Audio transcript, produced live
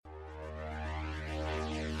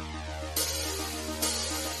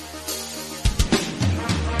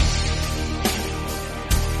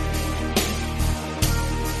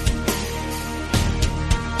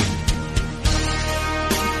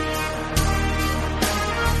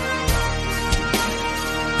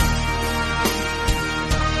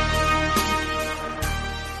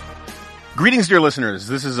Greetings, dear listeners.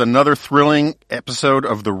 This is another thrilling episode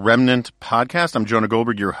of the Remnant Podcast. I'm Jonah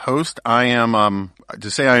Goldberg, your host. I am, to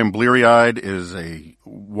say I am bleary-eyed is a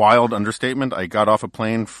wild understatement. I got off a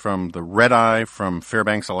plane from the Red Eye from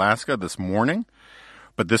Fairbanks, Alaska this morning,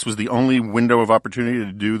 but this was the only window of opportunity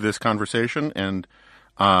to do this conversation, and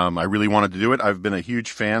I really wanted to do it. I've been a huge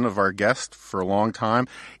fan of our guest for a long time.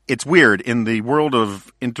 It's weird. In the world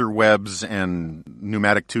of interwebs and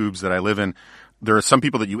pneumatic tubes that I live in, there are some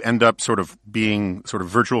people that you end up sort of being sort of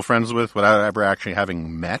virtual friends with without ever actually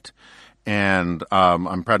having met. And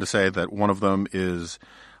I'm proud to say that one of them is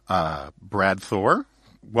Brad Thor.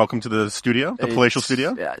 Welcome to the studio, the palatial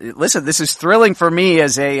studio. Listen, this is thrilling for me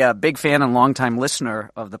as a big fan and longtime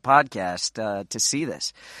listener of the podcast to see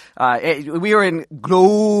this. We are in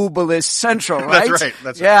Globalist Central, right? That's right.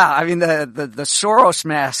 That's yeah, right. I mean the Soros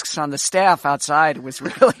masks on the staff outside was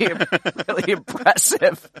really really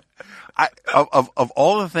impressive. Of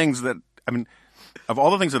all the things that of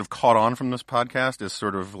all the things that have caught on from this podcast is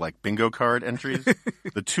sort of like bingo card entries.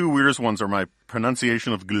 The two weirdest ones are my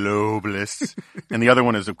pronunciation of globalists, and the other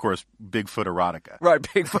one is, of course, Bigfoot erotica. Right,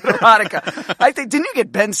 Bigfoot erotica. I think didn't you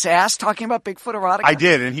get Ben Sass talking about Bigfoot erotica? I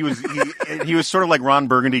did, and he was sort of like Ron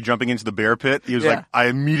Burgundy jumping into the bear pit. He was like, I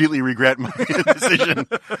immediately regret my decision.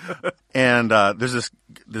 And there's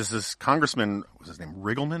this congressman, what's his name,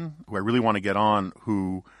 Riggleman, who I really want to get on,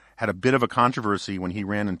 who had a bit of a controversy when he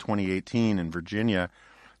ran in 2018 in Virginia,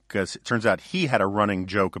 because it turns out he had a running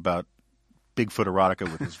joke about Bigfoot erotica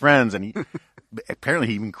with his friends, and he apparently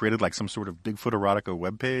he even created like some sort of Bigfoot erotica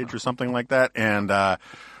webpage or something like that. And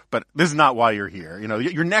but this is not why you're here. You know,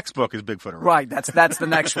 your next book is Bigfoot erotica. Right, that's the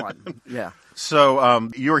next one. Yeah. So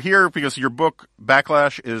you're here because your book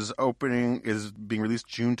Backlash is being released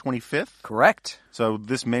June 25th. Correct. So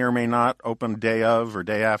this may or may not open day of or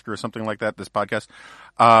day after or something like that. This podcast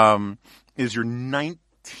is your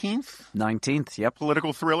 19th. Yep.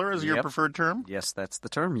 Political thriller is your preferred term? Yes, that's the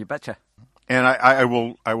term. You betcha. And I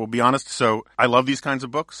will be honest. So I love these kinds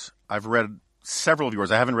of books. I've read several of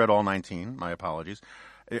yours. I haven't read all 19. My apologies.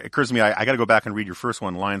 It occurs to me I got to go back and read your first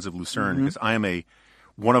one, Lions of Lucerne, because I am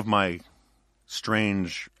one of my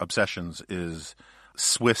strange obsessions is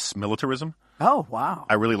Swiss militarism. Oh, wow.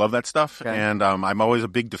 I really love that stuff. Okay. And I'm always a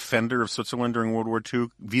big defender of Switzerland during World War II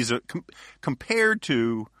compared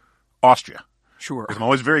to Austria. Sure. Because I'm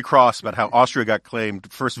always very cross about how Austria got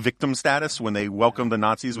claimed first victim status when they welcomed the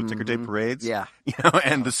Nazis with ticker tape parades. Yeah. You know,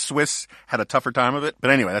 and the Swiss had a tougher time of it. But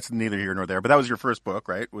anyway, that's neither here nor there. But that was your first book,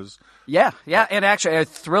 right? Yeah. And actually a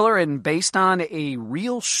thriller and based on a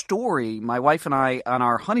real story. My wife and I, on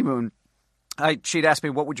our honeymoon, she'd asked me,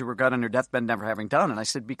 what would you regret on your deathbed never having done? And I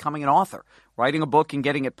said, becoming an author, writing a book and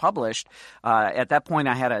getting it published. At that point,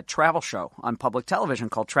 I had a travel show on public television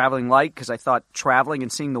called Traveling Light because I thought traveling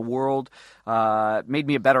and seeing the world made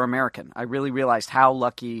me a better American. I really realized how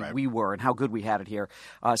lucky we were and how good we had it here.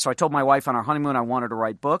 So I told my wife on our honeymoon I wanted to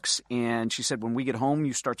write books, and she said, when we get home,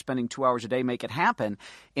 you start spending 2 hours a day, make it happen.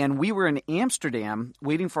 And we were in Amsterdam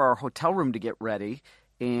waiting for our hotel room to get ready.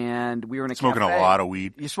 And we were in a smoking cafe. A lot of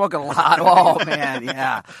weed. You're smoking a lot. Oh, man,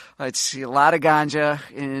 yeah. It's a lot of ganja.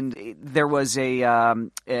 And there was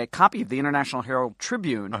a copy of the International Herald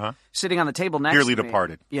Tribune sitting on the table next to me. Dearly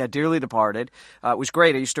departed. Yeah, dearly departed. It was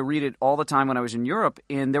great. I used to read it all the time when I was in Europe.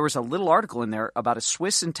 And there was a little article in there about a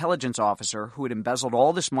Swiss intelligence officer who had embezzled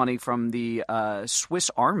all this money from the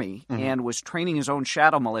Swiss army and was training his own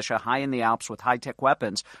shadow militia high in the Alps with high-tech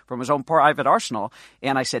weapons from his own private arsenal.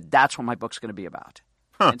 And I said, that's what my book's going to be about.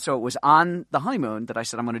 And so it was on the honeymoon that I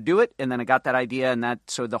said, I'm going to do it. And then I got that idea. And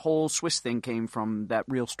so the whole Swiss thing came from that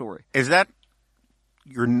real story. Is that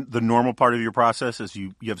the normal part of your process? Is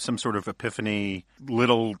you have some sort of epiphany,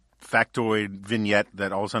 little factoid vignette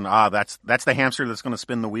that all of a sudden, that's the hamster that's going to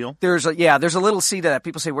spin the wheel? There's a little seed of that.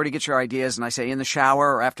 People say, where do you get your ideas? And I say, in the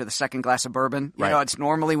shower or after the second glass of bourbon. You know, it's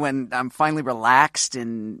normally when I'm finally relaxed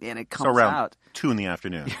and it comes out. 2 in the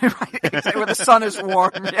afternoon. Right, exactly, where the sun is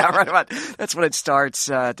warm. Yeah, right about. That's when it starts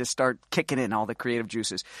to start kicking in all the creative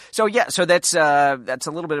juices. So that's a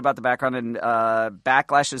little bit about the background. And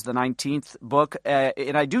Backlash is the 19th book.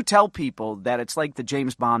 And I do tell people that it's like the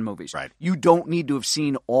James Bond movies. Right. You don't need to have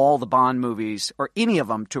seen all the Bond movies or any of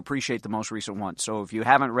them to appreciate the most recent one. So if you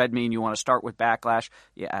haven't read me and you want to start with Backlash,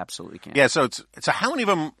 you absolutely can. Yeah. So how many of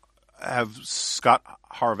them have Scott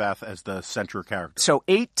Harvath as the central character? So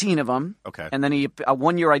 18 of them. Okay. And then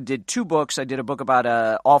 1 year I did 2 books. I did a book about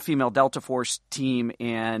an all-female Delta Force team,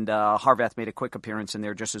 and Harvath made a quick appearance in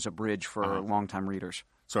there just as a bridge for longtime readers.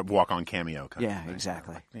 So a walk-on cameo. Yeah,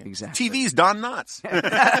 exactly. Yeah. Exactly. TV's Don Knotts.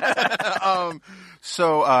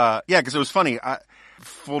 Because it was funny.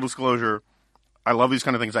 Full disclosure, I love these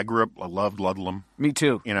kind of things. I loved Ludlum. Me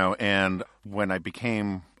too. And when I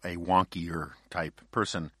became a wonkier type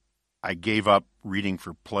person, I gave up reading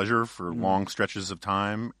for pleasure for long stretches of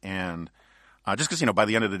time. And just because, by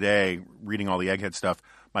the end of the day, reading all the Egghead stuff,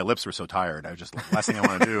 my lips were so tired. I was just, last thing I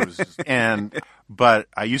want to do is but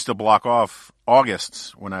I used to block off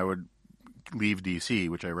Augusts when I would leave D.C.,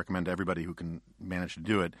 which I recommend to everybody who can manage to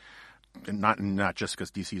do it. And not just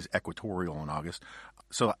because D.C. is equatorial in August.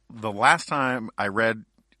 So the last time I read,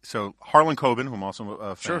 Harlan Coben, whom I'm also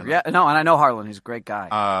a fan Sure, yeah, no, and I know Harlan. He's a great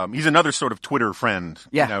guy. He's another sort of Twitter friend,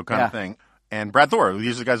 kind of thing. And Brad Thor,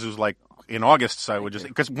 these are the guys who's like, in August, I would just,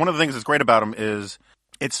 because one of the things that's great about him is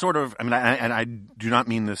it's sort of, and I do not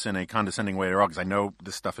mean this in a condescending way at all, because I know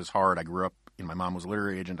this stuff is hard. I grew up, my mom was a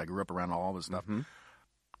literary agent. I grew up around all this stuff. Mm-hmm.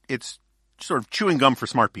 It's sort of chewing gum for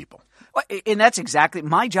smart people. Well, and that's exactly,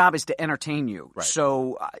 my job is to entertain you. Right.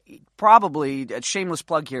 So probably, a shameless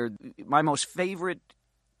plug here, my most favorite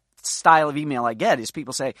style of email I get is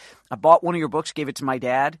people say, I bought one of your books, gave it to my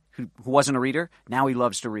dad, who wasn't a reader. Now he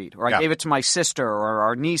loves to read. Or I gave it to my sister, or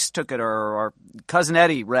our niece took it, or our cousin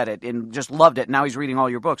Eddie read it and just loved it. Now he's reading all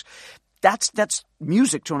your books. That's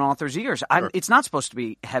music to an author's ears. Sure. It's not supposed to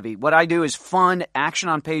be heavy. What I do is fun, action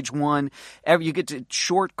on page one. You get to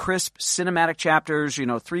short, crisp, cinematic chapters,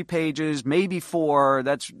 3 pages, maybe 4.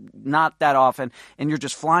 That's not that often. And you're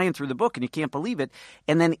just flying through the book and you can't believe it.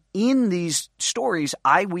 And then in these stories,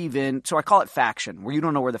 I weave in, so I call it faction, where you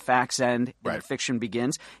don't know where the facts end and the fiction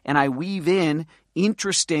begins. And I weave in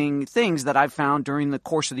interesting things that I've found during the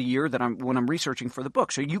course of the year when I'm researching for the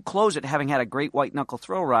book. So you close it having had a great white knuckle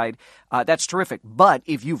thrill ride. That's terrific. But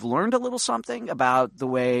if you've learned a little something about the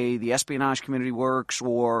way the espionage community works,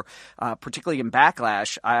 or particularly in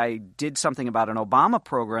Backlash, I did something about an Obama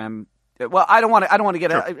program. Well, I don't want to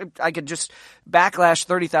get. Sure. I could just Backlash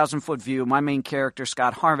 30,000-foot view. My main character,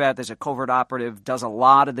 Scott Harvath, is a covert operative, does a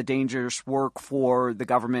lot of the dangerous work for the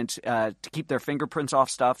government to keep their fingerprints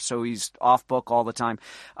off stuff. So he's off book all the time,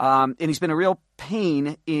 and he's been a real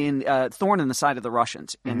pain in thorn in the side of the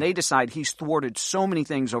Russians. And they decide he's thwarted so many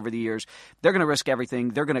things over the years. They're going to risk everything.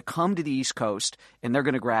 They're going to come to the East Coast and they're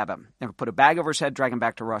going to grab him. They're going to put a bag over his head, drag him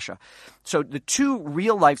back to Russia. So the two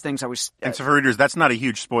real life things I was. And so for readers, that's not a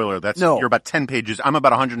huge spoiler. You're about 10 pages. I'm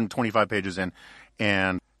about 125 pages in,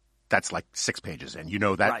 and that's like 6 pages in.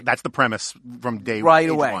 That's the premise from day right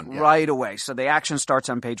away. one. Yeah. Right away. So the action starts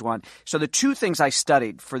on page 1. So the two things I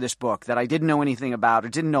studied for this book that I didn't know anything about or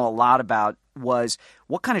didn't know a lot about was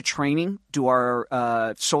what kind of training do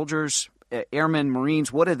our soldiers, airmen,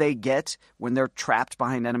 Marines, what do they get when they're trapped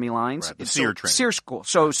behind enemy lines? Right, the SEER training. SEER school.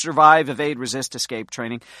 So survive, evade, resist, escape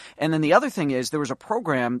training. And then the other thing is there was a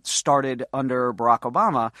program started under Barack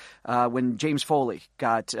Obama when James Foley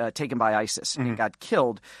got taken by ISIS and got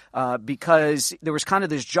killed because there was kind of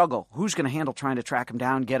this juggle. Who's going to handle trying to track him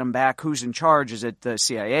down, get him back? Who's in charge? Is it the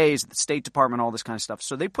CIA? Is it the State Department? All this kind of stuff.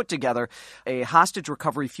 So they put together a hostage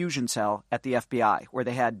recovery fusion cell at the FBI where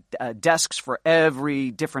they had desks for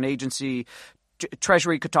every different agency.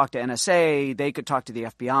 Treasury could talk to NSA, they could talk to the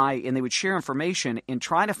FBI, and they would share information and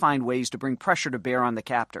try to find ways to bring pressure to bear on the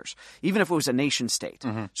captors, even if it was a nation state.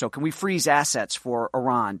 So can we freeze assets for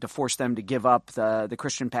Iran to force them to give up the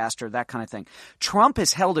Christian pastor, that kind of thing. Trump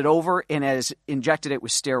has held it over and has injected it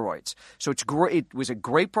with steroids. So it's great. It was a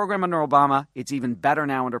great program under Obama. It's even better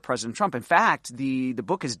now under President Trump. In fact, the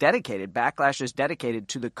book is dedicated, Backlash is dedicated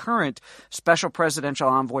to the current Special Presidential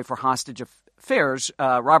Envoy for Hostage Affairs,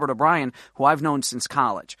 Robert O'Brien, who I've known since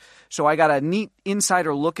college. So I got a neat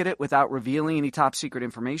insider look at it without revealing any top secret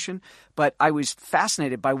information. But I was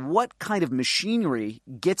fascinated by what kind of machinery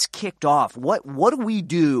gets kicked off. What do we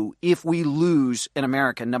do if we lose an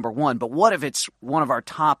American, number one? But what if it's one of our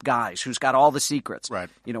top guys who's got all the secrets? Right.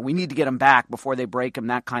 We need to get him back before they break him,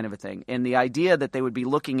 that kind of a thing. And the idea that they would be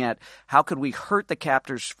looking at how could we hurt the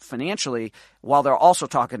captors financially while they're also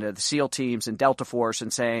talking to the SEAL teams and Delta Force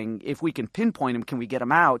and saying, if we can pinpoint him, can we get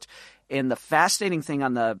him out? And the fascinating thing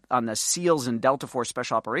on the SEALs and Delta Force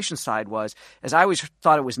Special Operations side was, as I always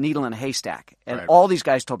thought it was needle in a haystack. And all these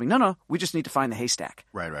guys told me, no, we just need to find the haystack.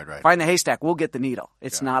 Right. Find the haystack, we'll get the needle.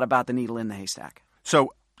 It's not about the needle in the haystack.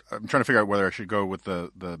 So I'm trying to figure out whether I should go with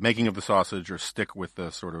the making of the sausage or stick with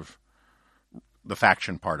the sort of the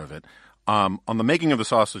faction part of it. On the making of the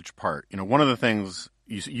sausage part, one of the things,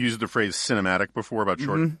 you used the phrase cinematic before about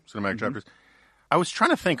short cinematic chapters. I was trying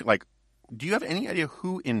to think, do you have any idea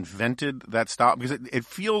who invented that style? Because it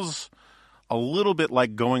feels a little bit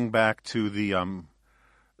like going back to the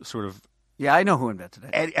sort of Yeah, I know who invented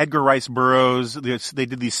it. Edgar Rice Burroughs. They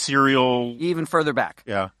did these serial. Even further back.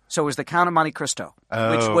 Yeah. So it was the Count of Monte Cristo,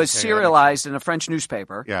 Oh, which was okay. serialized in a French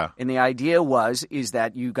newspaper. Yeah. And the idea is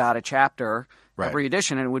that you got a chapter Right. every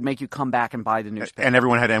edition, and it would make you come back and buy the newspaper. And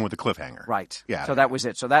everyone had to end with a cliffhanger. Right. Yeah. So that was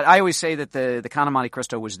it. So that I always say that the Count of Monte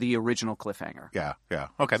Cristo was the original cliffhanger. Yeah. Yeah.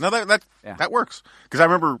 Okay. No, that works. Because I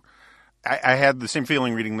remember I had the same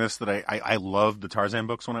feeling reading this that I loved the Tarzan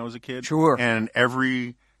books when I was a kid. Sure. And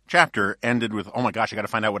every chapter ended with, oh my gosh, I got to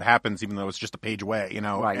find out what happens, even though it's just a page away, you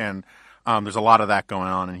know. Right. And there's a lot of that going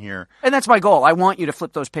on in here. And that's my goal. I want you to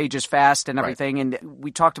flip those pages fast and everything. Right. And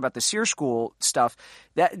we talked about the SEER School stuff.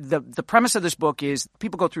 That the premise of this book is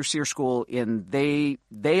people go through SEER School and they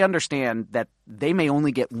understand that they may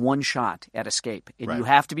only get one shot at escape, and Right. you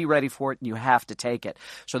have to be ready for it and you have to take it.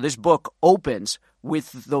 So this book opens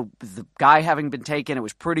with the guy having been taken. It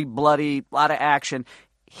was pretty bloody, a lot of action.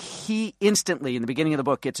 He instantly, in the beginning of the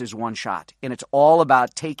book, gets his one shot. And it's all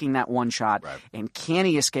about taking that one shot. Right. And can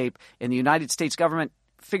he escape? And the United States government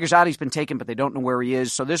figures out he's been taken, but they don't know where he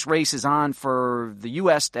is. So this race is on for the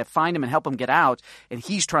U.S. to find him and help him get out. And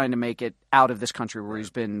he's trying to make it out of this country where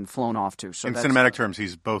he's been flown off to. So In cinematic terms,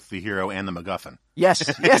 he's both the hero and the MacGuffin. Yes,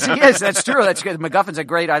 yes, he is. That's true. That's good. MacGuffin's a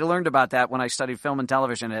great. I learned about that when I studied film and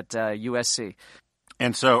television at USC.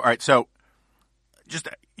 And so, all right, so just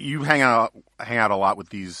you hang out a lot with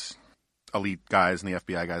these elite guys and the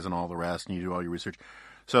FBI guys and all the rest, and you do all your research.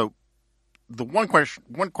 So the one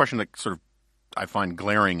question that sort of I find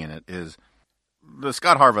glaring in it is the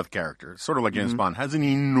Scott Harvath character, sort of like James Bond, has an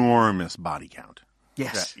enormous body count.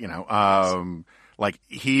 Yes. That, you know, like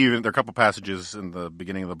there are a couple passages in the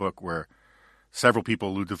beginning of the book where several people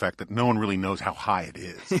allude to the fact that no one really knows how high it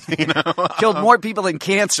is. You know, Killed more people than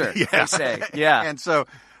cancer, they say. Yeah. And so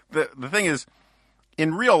the thing is,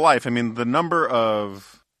 in real life, I mean, the number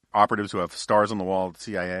of operatives who have stars on the wall at the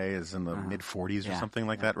CIA is in the mid-40s or something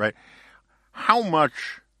like that, right? How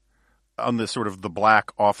much on this sort of the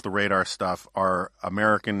black off-the-radar stuff are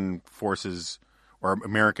American forces or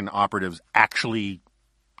American operatives actually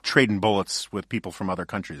trading bullets with people from other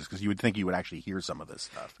countries? Because you would think you would actually hear some of this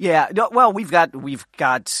stuff. Yeah. No, well, we've got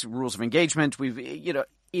rules of engagement.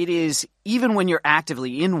 It is, even when you're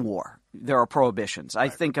actively in war, there are prohibitions. I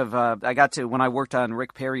think of when I worked on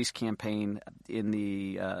Rick Perry's campaign in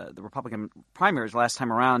the Republican primaries last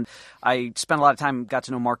time around, I spent a lot of time, got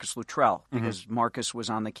to know Marcus Luttrell, because Marcus was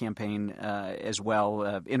on the campaign as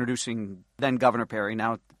well, introducing then Governor Perry,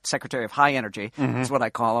 now Secretary of High Energy, is what I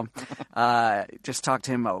call him. Just talked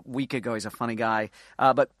to him a week ago. He's a funny guy.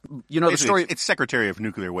 But you know the story. It's Secretary of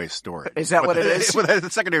Nuclear Waste Storage. Is that what it is? The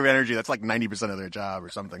Secretary of Energy, that's like 90% of their job or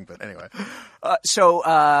something. But anyway. So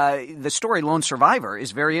the story Lone Survivor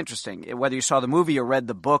is very interesting. Whether you saw the movie or read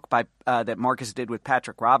the book by that Marcus did with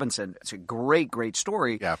Patrick Robinson, it's a great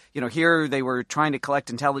story. Yeah. You know, here they were trying to collect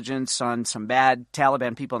intelligence on some bad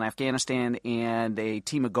Taliban people in Afghanistan, and a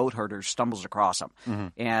team of goat herders stumbles across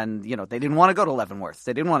them. And, you know, they didn't want to go to Leavenworth.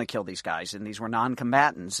 They didn't want to kill these guys, and these were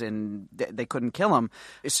non-combatants, and they couldn't kill them.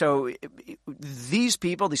 So these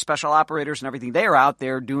people, these special operators and everything, they are out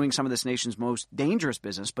there doing some of this nation's most dangerous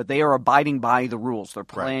business, but they are abiding by the rules. They're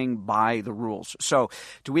playing by the rules. So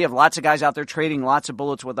do we have lots of guys out there trading lots of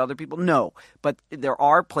bullets with other people? No. But there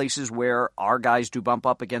are places where our guys do bump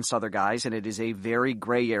up against other guys, and it is a very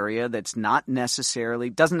gray area that's doesn't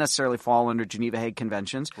necessarily fall under Geneva Hague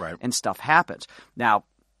Conventions, and stuff happens. Now,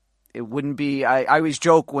 it wouldn't be – I always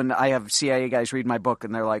joke when I have CIA guys read my book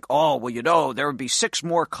and they're like, oh, well, you know, there would be 6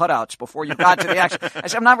 more cutouts before you got to the action. I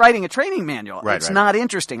said, I'm not writing a training manual. It's not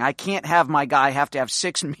interesting. I can't have my guy have to have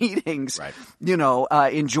 6 meetings, you know,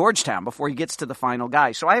 in Georgetown before he gets to the final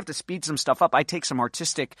guy. So I have to speed some stuff up. I take some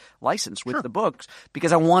artistic license with the books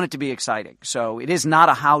because I want it to be exciting. So it is not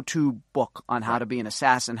a how-to book on how to be an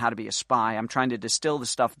assassin, how to be a spy. I'm trying to distill the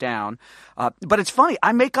stuff down. But it's funny.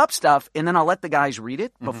 I make up stuff and then I'll let the guys read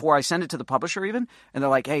it before I send it to the publisher even, and they're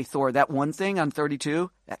like, hey, Thor, that one thing on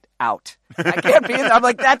 32, out. I can't be in there. I'm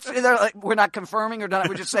like, they're like, we're not confirming or not.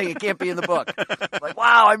 We're just saying it can't be in the book. Like,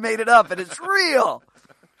 wow, I made it up and it's real.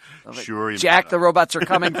 Like, sure. Jack, the robots are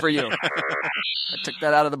coming for you. I took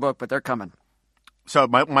that out of the book, but they're coming. So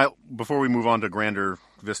before we move on to grander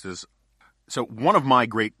vistas, so one of my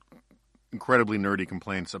great, incredibly nerdy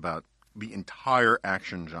complaints about the entire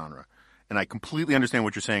action genre, and I completely understand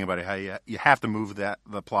what you're saying about it, how you have to move the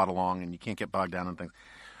plot along and you can't get bogged down on things.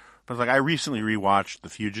 But it's like I recently rewatched The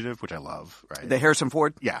Fugitive, which I love. Right? The Harrison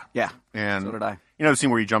Ford? Yeah. Yeah. And so did I. You know the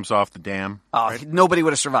scene where he jumps off the dam? Oh, right? Nobody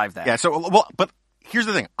would have survived that. Yeah. So, but here's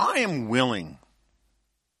the thing. I am willing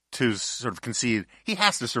to sort of concede he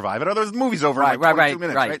has to survive it, otherwise the movie's over in like 22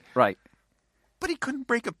 minutes. Right. But he couldn't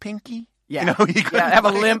break a pinky. Yeah. You know, he couldn't have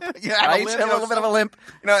a play- limp. Yeah, have right? a limp, A little bit of a limp.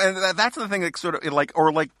 You know, and that's the thing that sort of like,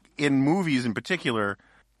 or like in movies in particular,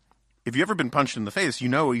 if you've ever been punched in the face, you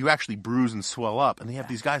know you actually bruise and swell up. And they have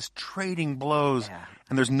these guys trading blows,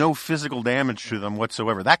 and there's no physical damage to them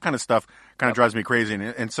whatsoever. That kind of stuff kind of drives me crazy.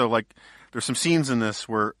 And so, like, there's some scenes in this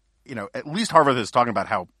where, you know, at least Harvard is talking about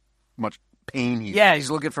how much pain he's he's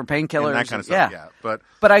looking for painkillers. and that kind of stuff. Yeah.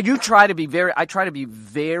 But I do try to be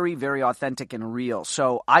very, very authentic and real.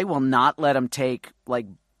 So I will not let him take, like,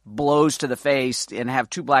 blows to the face and have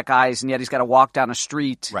two black eyes, and yet he's got to walk down a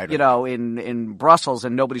street, Right. you know, in Brussels,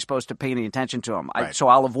 and nobody's supposed to pay any attention to him. Right. So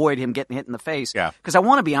I'll avoid him getting hit in the face. Yeah. Because I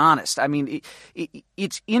want to be honest. I mean,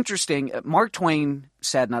 it's interesting. Mark Twain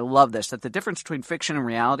said, and I love this, that the difference between fiction and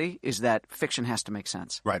reality is that fiction has to make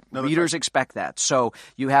sense. Right. No, that's Readers expect that. So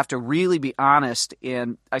you have to really be honest.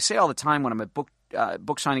 And I say all the time when I'm at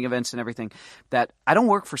book signing events and everything that I don't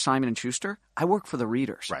work for Simon & Schuster. I work for the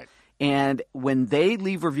readers. Right. And when they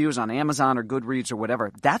leave reviews on Amazon or Goodreads or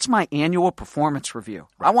whatever, that's my annual performance review.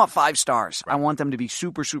 Right. I want 5 stars. Right. I want them to be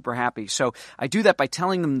super, super happy. So I do that by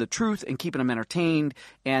telling them the truth and keeping them entertained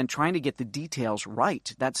and trying to get the details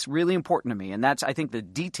right. That's really important to me. And I think the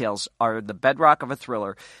details are the bedrock of a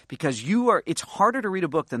thriller because it's harder to read a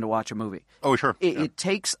book than to watch a movie. Oh, sure. It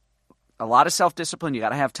takes a lot of self-discipline. You got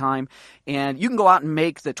to have time. And you can go out and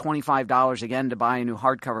make the $25 again to buy a new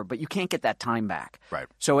hardcover, but you can't get that time back. Right.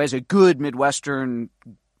 So as a good Midwestern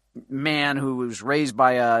man who was raised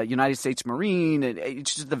by a United States Marine,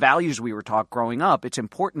 it's just the values we were taught growing up. It's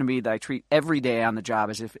important to me that I treat every day on the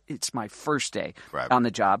job as if it's my first day on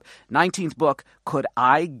the job. 19th book, could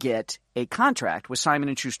I get a contract with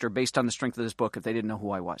Simon & Schuster based on the strength of this book if they didn't know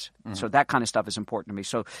who I was? Mm-hmm. So that kind of stuff is important to me.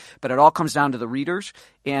 So, but it all comes down to the readers,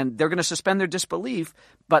 and they're going to suspend their disbelief.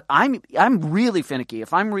 But I'm really finicky.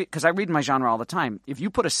 Because I read in my genre all the time. If you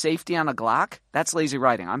put a safety on a Glock, that's lazy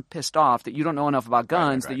writing. I'm pissed off that you don't know enough about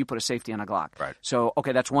guns that you put a safety on a Glock. Right. So,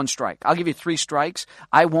 okay, that's 1 strike. I'll give you 3 strikes.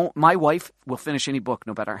 I won't. My wife will finish any book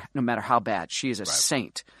no matter how bad. She is a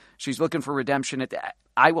saint. She's looking for redemption.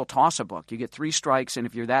 I will toss a book. You get 3 strikes, and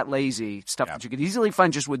if you're that lazy, stuff that you could easily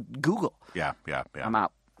find just with Google. Yeah. I'm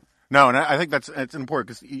out. No, and I think that's important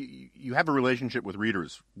because you have a relationship with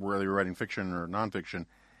readers, whether you're writing fiction or nonfiction,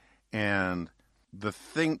 and the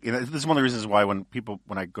thing, this is one of the reasons why when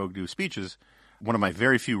I go do speeches, one of my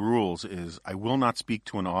very few rules is I will not speak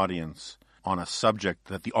to an audience on a subject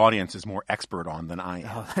that the audience is more expert on than I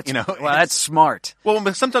am. That's smart. Well,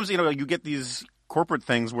 but sometimes you get these corporate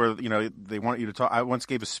things where they want you to talk. I once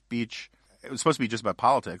gave a speech. It was supposed to be just about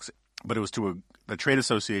politics, but it was to the trade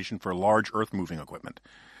association for large earth moving equipment.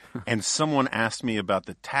 And someone asked me about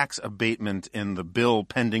the tax abatement in the bill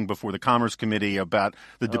pending before the Commerce Committee about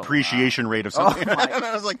the depreciation rate of something. And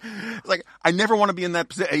I was like, I never want to be in that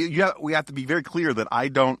position. We have to be very clear that I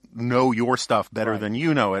don't know your stuff better than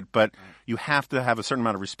you know it, but you have to have a certain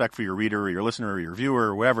amount of respect for your reader or your listener or your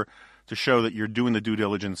viewer or whoever to show that you're doing the due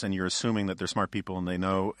diligence and you're assuming that they're smart people and they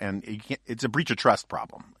know. And it's a breach of trust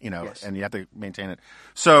problem, and you have to maintain it.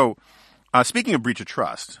 So speaking of breach of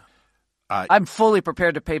trust, I'm fully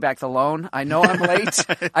prepared to pay back the loan. I know I'm late.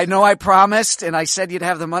 I know I promised, and I said you'd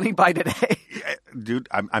have the money by today. Dude,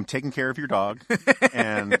 I'm taking care of your dog.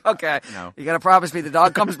 And okay. You got to promise me the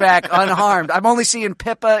dog comes back unharmed. I'm only seeing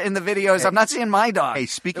Pippa in the videos. I'm not seeing my dog. Hey,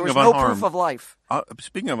 speaking there was of no unharmed, proof of life.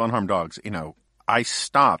 Speaking of unharmed dogs, I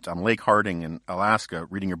stopped on Lake Harding in Alaska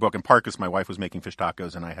reading your book, in part because my wife was making fish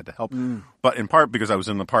tacos and I had to help, but in part because I was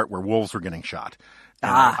in the part where wolves were getting shot.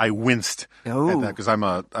 And I winced at that because I'm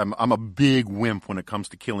a big wimp when it comes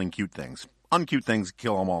to killing cute things. Uncute things,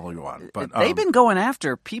 kill them all you want. But they've been going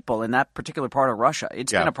after people in that particular part of Russia.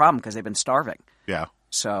 It's been a problem because they've been starving. Yeah.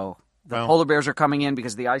 So the polar bears are coming in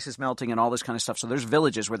because the ice is melting and all this kind of stuff. So there's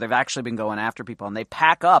villages where they've actually been going after people, and they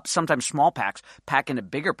pack up, sometimes small packs, pack into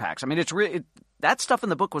bigger packs. I mean, it's really that stuff in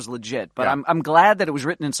the book was legit, but I'm glad that it was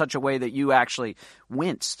written in such a way that you actually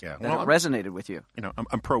winced, that it resonated with you.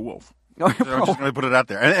 I'm pro-wolf. So I'm just going to put it out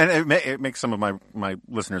there, and it makes some of my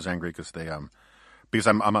listeners angry because because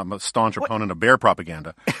I'm a staunch opponent of bear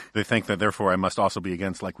propaganda. They think that therefore I must also be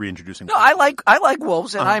against reintroducing. No, I like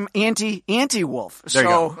wolves, and I'm anti-wolf. There you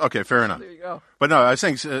go. Okay, fair enough. There you go. But no, I was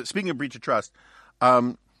saying, speaking of breach of trust,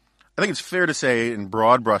 I think it's fair to say in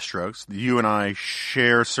broad brushstrokes, you and I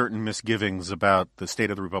share certain misgivings about the state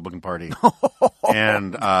of the Republican Party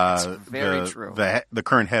and very true. The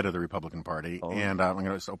current head of the Republican Party. And I'm going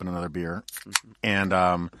to just open another beer. And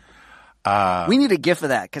we need a GIF of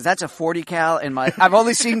that because that's a 40 cal. I've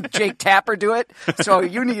only seen Jake Tapper do it, so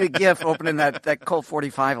you need a GIF opening that Colt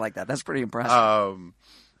 45 like that. That's pretty impressive.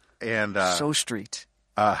 So street.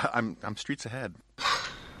 I'm streets ahead.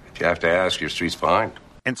 If you have to ask, your street's fine.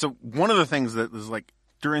 And so one of the things that was like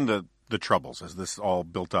during the Troubles, as this all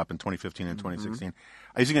built up in 2015 and 2016,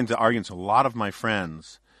 I used to get into arguments with a lot of my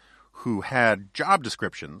friends who had job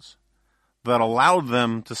descriptions that allowed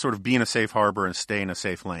them to sort of be in a safe harbor and stay in a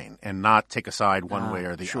safe lane and not take a side one way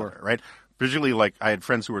or the other, right? Particularly, like, I had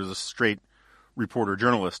friends who were the straight reporter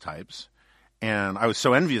journalist types, and I was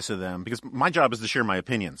so envious of them because my job is to share my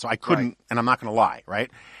opinion, so I couldn't, and I'm not going to lie,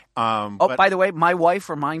 right? But, by the way, my wife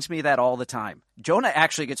reminds me of that all the time. Jonah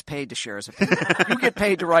actually gets paid to share his opinion. You get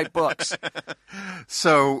paid to write books.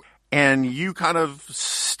 So, and you kind of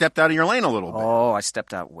stepped out of your lane a little bit. Oh, I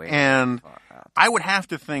stepped out way. And I would have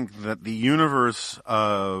to think that the universe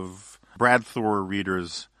of Brad Thor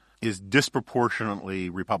readers is disproportionately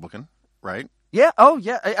Republican, right? Yeah. Oh,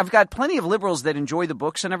 yeah. I've got plenty of liberals that enjoy the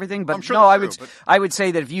books and everything, but sure no, I would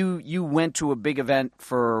say that if you went to a big event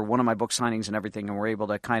for one of my book signings and everything, and were able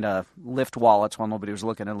to kind of lift wallets while nobody was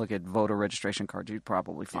looking and look at voter registration cards, you'd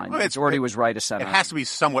probably find the majority was right of center. It has to be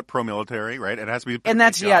somewhat pro-military, right? It has to be, and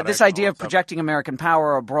that's this idea of projecting American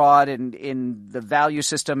power abroad and in the value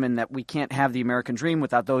system, and that we can't have the American dream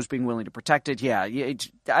without those being willing to protect it. Yeah,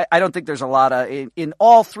 I don't think there's a lot of in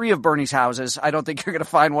all three of Bernie's houses. I don't think you're going to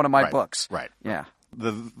find one of my books. Right. Yeah.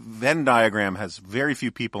 The Venn diagram has very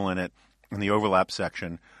few people in it in the overlap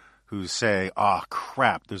section who say, "Oh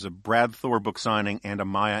crap, there's a Brad Thor book signing and a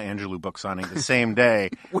Maya Angelou book signing the same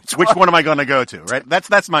day. Which one am I going to go to?" Right?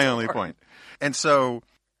 That's my only point. And so,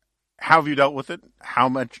 how have you dealt with it? How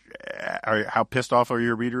pissed off are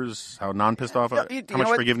your readers? How non-pissed off? How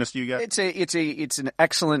much forgiveness do you get? It's an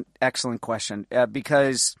excellent question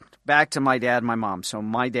because back to my dad and my mom. So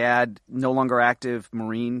my dad, no longer active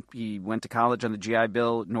Marine. He went to college on the GI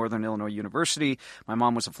Bill, Northern Illinois University. My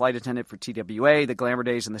mom was a flight attendant for TWA, the glamour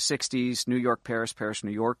days in the 60s. New York, Paris,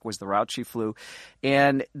 New York was the route she flew.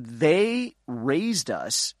 And they raised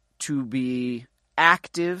us to be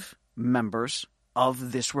active members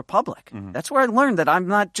of this republic. Mm-hmm. That's where I learned that I'm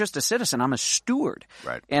not just a citizen, I'm a steward.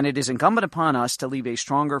 Right. And it is incumbent upon us to leave a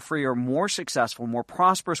stronger, freer, more successful, more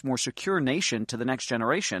prosperous, more secure nation to the next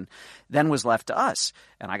generation than was left to us.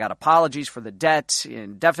 And I got apologies for the debt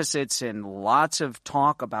and deficits and lots of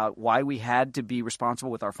talk about why we had to be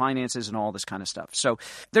responsible with our finances and all this kind of stuff. So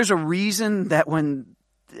there's a reason that when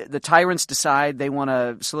the tyrants decide they want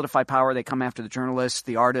to solidify power, they come after the journalists,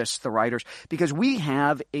 the artists, the writers, because we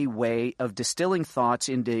have a way of distilling thoughts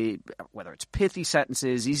into, whether it's pithy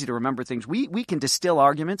sentences, easy to remember things. We can distill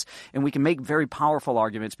arguments, and we can make very powerful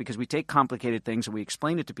arguments because we take complicated things and we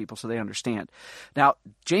explain it to people so they understand. Now,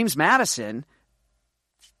 James Madison,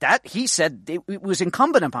 that he said it was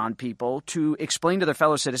incumbent upon people to explain to their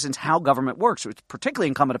fellow citizens how government works. It's particularly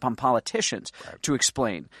incumbent upon politicians to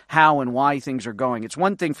explain how and why things are going. It's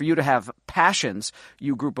one thing for you to have passions,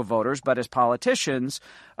 you group of voters, but as politicians,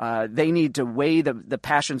 they need to weigh the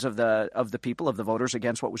passions of the people, of the voters,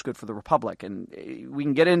 against what was good for the republic. And we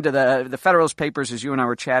can get into the Federalist Papers, as you and I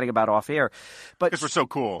were chatting about off air, but because we're so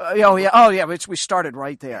cool. We started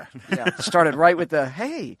right there. Yeah, started right with the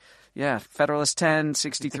hey. Yeah, Federalist 10,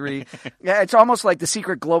 63. Yeah, it's almost like the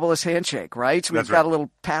secret globalist handshake, right? We've got a little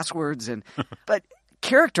passwords, but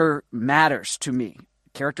character matters to me.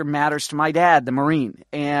 Character matters to my dad, the Marine.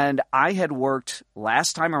 And I had worked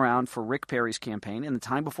last time around for Rick Perry's campaign, and the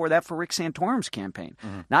time before that for Rick Santorum's campaign.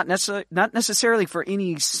 Mm-hmm. Not necessarily for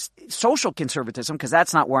any social conservatism, because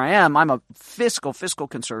that's not where I am. I'm a fiscal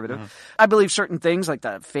conservative. Mm-hmm. I believe certain things like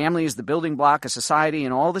the family is the building block of society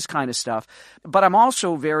and all this kind of stuff. But I'm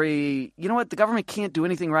also very, the government can't do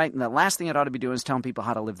anything right, and the last thing it ought to be doing is telling people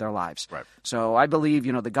how to live their lives. Right. So I believe,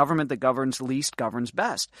 the government that governs least governs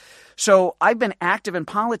best. So I've been active in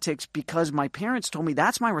politics because my parents told me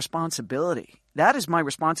that's my responsibility. That is my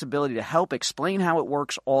responsibility to help explain how it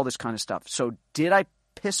works, all this kind of stuff. So did I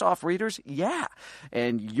piss off readers? Yeah.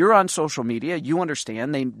 And you're on social media. You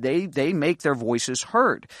understand. They make their voices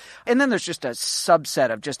heard. And then there's just a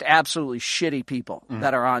subset of just absolutely shitty people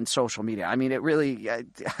that are on social media. I mean, it really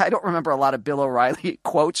 – I don't remember a lot of Bill O'Reilly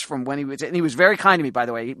quotes from when he was – and he was very kind to me, by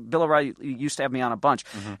the way. Bill O'Reilly used to have me on a bunch.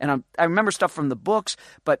 Mm-hmm. And I remember stuff from the books,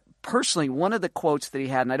 but personally, one of the quotes that he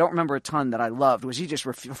had, and I don't remember a ton that I loved, was he just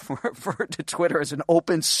referred to Twitter as an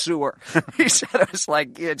open sewer. He said it was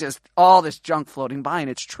like just all this junk floating by, and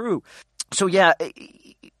it's true. So, yeah,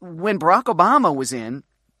 when Barack Obama was in,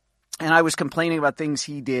 And I was complaining about things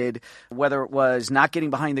he did, whether it was not getting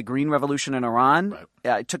behind the Green Revolution in Iran.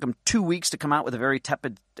 Right. It took him 2 weeks to come out with a very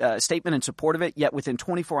tepid statement in support of it, yet within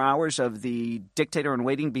 24 hours of the dictator in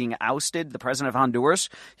waiting being ousted, the president of Honduras,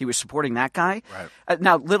 he was supporting that guy. Right.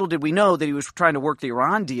 Now, little did we know that he was trying to work the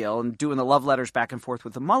Iran deal and doing the love letters back and forth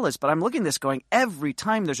with the mullahs. But I'm looking at this going, every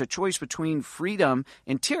time there's a choice between freedom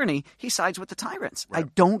and tyranny, he sides with the tyrants. Right. I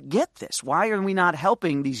don't get this. Why are we not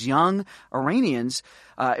helping these young Iranians?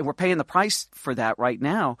 And we're paying the price for that right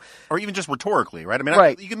now. Or even just rhetorically, right? I mean,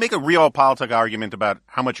 right. You can make a realpolitik argument about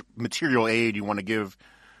how much material aid you want to give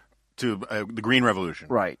to the Green Revolution.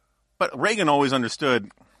 Right. But Reagan always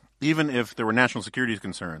understood, even if there were national security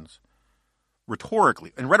concerns,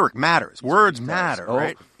 rhetorically, and rhetoric matters. Words matter,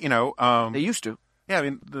 right? You know, they used to. Yeah, I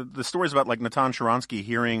mean, the stories about like Natan Sharansky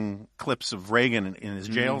hearing clips of Reagan in his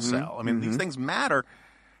jail cell. I mean, these things matter.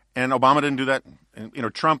 And Obama didn't do that. And, you know,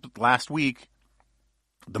 Trump last week,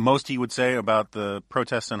 the most he would say about the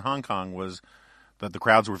protests in Hong Kong was that the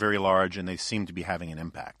crowds were very large and they seemed to be having an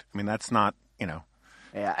impact. I mean, that's not, you know,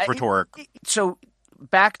 rhetoric. So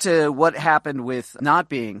back to what happened with not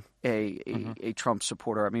being a Trump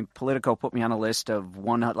supporter. I mean, Politico put me on a list of you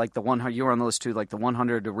were on the list too, like the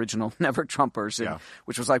 100 original Never Trumpers,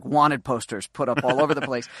 which was like wanted posters put up all over the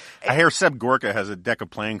place. I hear Seb Gorka has a deck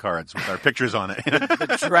of playing cards with our pictures on it.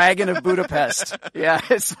 The Dragon of Budapest. Yeah,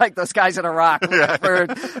 it's like those guys in Iraq for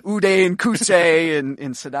Uday and Qusay and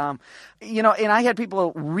Saddam. You know, and I had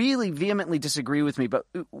people really vehemently disagree with me,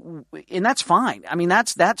 and that's fine. I mean,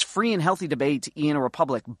 that's free and healthy debate in a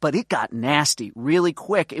republic, but it got nasty really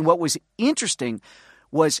quick. And what was interesting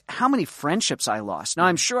was how many friendships I lost. Now,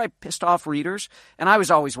 I'm sure I pissed off readers, and I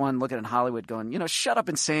was always one looking at Hollywood going, you know, shut up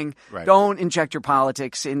and sing. Right. Don't inject your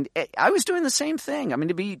politics. And I was doing the same thing. I mean,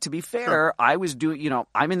 to be fair, I was doing, you know,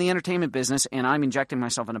 I'm in the entertainment business, and I'm injecting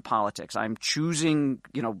myself into politics. I'm choosing,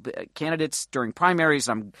 you know, candidates during primaries.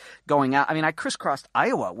 I'm going out. I mean, I crisscrossed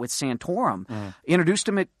Iowa with Santorum, introduced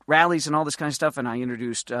him at rallies and all this kind of stuff, and I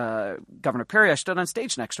introduced Governor Perry. I stood on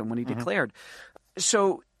stage next to him when he declared.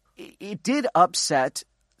 So it did upset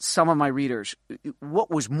some of my readers.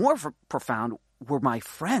 What was more profound were my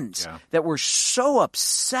friends that were so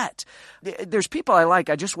upset. There's people I like.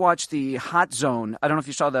 I just watched the Hot Zone. I don't know if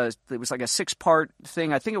you saw it was like a 6-part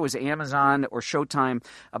thing. I think it was Amazon or Showtime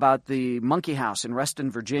about the monkey house in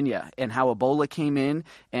Reston, Virginia, and how Ebola came in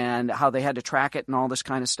and how they had to track it and all this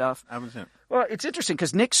kind of stuff. I was in. Well, it's interesting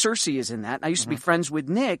because Nick Searcy is in that. I used to be friends with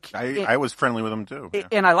Nick. I was friendly with him, too. Yeah.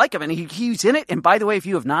 And I like him. And he's in it. And by the way, if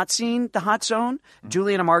you have not seen The Hot Zone,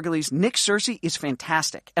 Juliana Margulies, Nick Searcy is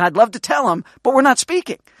fantastic. And I'd love to tell him, but we're not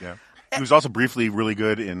speaking. Yeah. He was also briefly really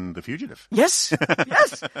good in The Fugitive. Yes.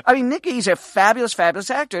 Yes. I mean, Nick, he's a fabulous, fabulous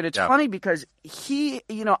actor. And it's funny because I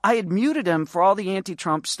had muted him for all the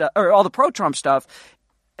anti-Trump stuff or all the pro-Trump stuff.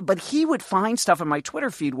 But he would find stuff in my Twitter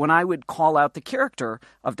feed when I would call out the character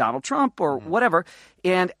of Donald Trump or whatever.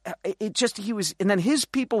 And and then his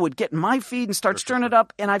people would get in my feed and start stirring it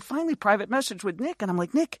up. And I finally private messaged with Nick, and I'm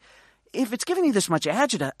like, Nick, if it's giving you this much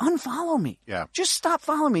agita, unfollow me. Yeah. Just stop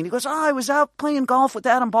following me. And he goes, I was out playing golf with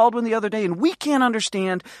Adam Baldwin the other day, and we can't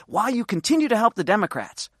understand why you continue to help the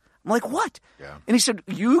Democrats. I'm like, what? Yeah. And he said,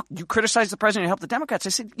 you criticize the president and help the Democrats. I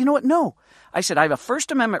said, you know what? No. I said, I have a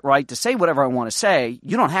First Amendment right to say whatever I want to say.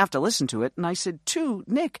 You don't have to listen to it. And I said,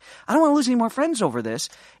 Nick, I don't want to lose any more friends over this.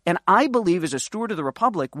 And I believe as a steward of the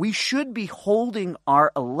Republic, we should be holding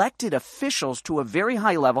our elected officials to a very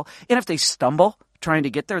high level. And if they stumble trying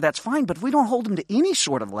to get there, that's fine. But if we don't hold them to any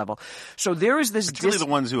sort of level. So there is this... Particularly the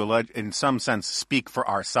ones who, in some sense, speak for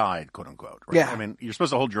our side, quote unquote. Right? Yeah. I mean, you're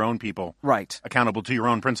supposed to hold your own people accountable to your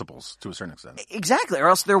own principles to a certain extent. Exactly, or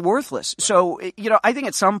else they're worthless. Right. So, I think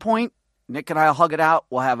at some point, Nick and I will hug it out.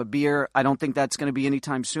 We'll have a beer. I don't think that's going to be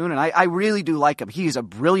anytime soon. And I really do like him. He's a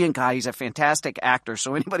brilliant guy. He's a fantastic actor.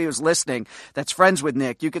 So anybody who's listening that's friends with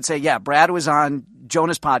Nick, you could say, yeah, Brad was on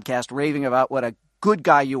Jonah's podcast raving about what a good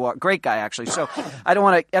guy you are. Great guy, actually. So I don't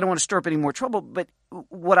want to stir up any more trouble. But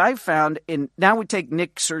what I've found, and now we take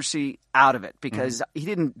Nick Searcy out of it because he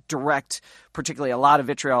didn't direct particularly a lot of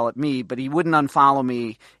vitriol at me, but he wouldn't unfollow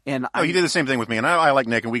me. And he did the same thing with me, and I like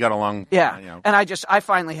Nick, and we got along. Yeah, and I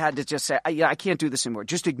finally had to just say, I can't do this anymore.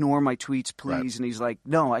 Just ignore my tweets, please. Right. And he's like,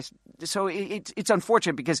 no. So it's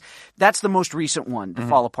unfortunate because that's the most recent one to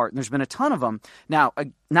fall apart, and there's been a ton of them. Now,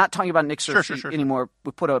 not talking about Nick Searcy anymore.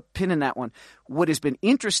 We put a pin in that one. What has been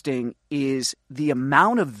interesting is the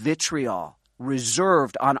amount of vitriol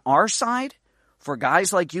reserved on our side for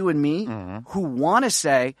guys like you and me who want to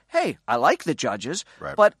say, hey, I like the judges,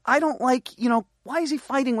 but I don't like, Why is he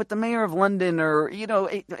fighting with the mayor of London? Or, I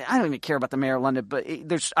don't even care about the mayor of London, but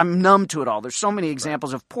I'm numb to it all. There's so many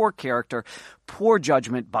examples of poor character, poor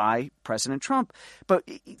judgment by President Trump. But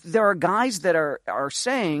there are guys that are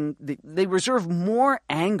saying that they reserve more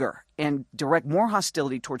anger and direct more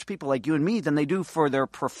hostility towards people like you and me than they do for their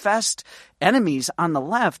professed enemies on the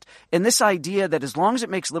left. And this idea that as long as it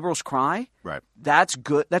makes liberals cry, right, that's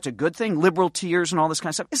good. That's a good thing. Liberal tears and all this kind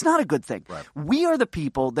of stuff. It's not a good thing. Right. We are the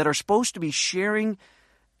people that are supposed to be sharing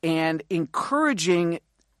and encouraging,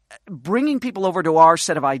 bringing people over to our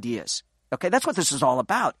set of ideas. Okay, that's what this is all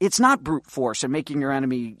about. It's not brute force and making your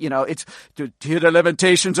enemy, it's to hear the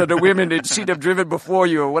lamentations of the women and see them driven before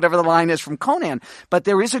you, or whatever the line is from Conan. But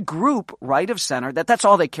there is a group, right of center, that's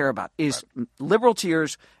all they care about, is liberal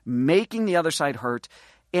tears, making the other side hurt.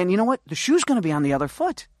 And you know what? The shoe's going to be on the other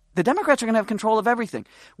foot. The Democrats are going to have control of everything.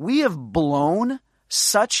 We have blown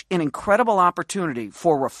such an incredible opportunity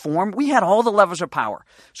for reform. We had all the levers of power.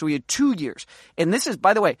 So we had 2 years. And this is,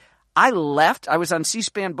 by the way, I was on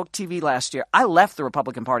C-SPAN Book TV last year. I left the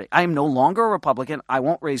Republican Party. I am no longer a Republican. I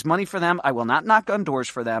won't raise money for them. I will not knock on doors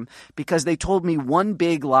for them because they told me one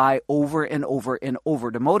big lie over and over and over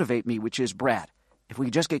to motivate me, which is, Brad, if we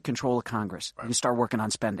just get control of Congress, we can start working on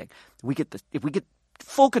spending. If we get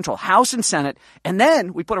full control, House and Senate, and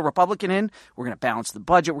then we put a Republican in, we're going to balance the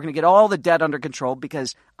budget. We're going to get all the debt under control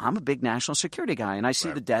because I'm a big national security guy, and I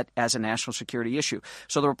see the debt as a national security issue.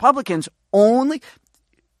 So the Republicans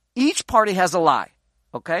each party has a lie,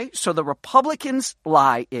 okay? So the Republicans'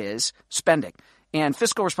 lie is spending and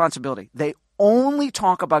fiscal responsibility. They only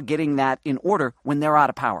talk about getting that in order when they're out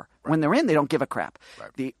of power. Right. When they're in, they don't give a crap. Right.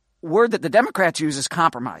 The word that the Democrats use is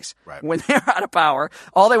compromise. Right. When they're out of power,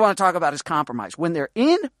 all they want to talk about is compromise. When they're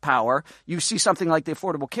in power, you see something like the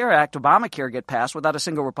Affordable Care Act, Obamacare, get passed without a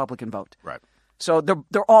single Republican vote. Right. So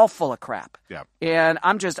they're all full of crap. Yeah. And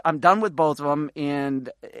I'm done with both of them. And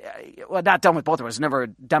not done with both of them. I was never a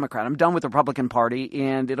Democrat. I'm done with the Republican Party,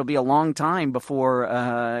 and it'll be a long time before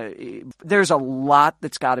there's a lot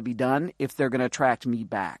that's got to be done if they're going to attract me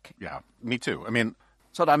back. Yeah, me too. I mean,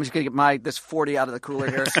 so I'm just going to get this 40 out of the cooler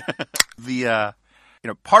here.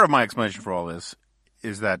 Part of my explanation for all this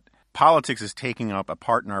is that politics is taking up a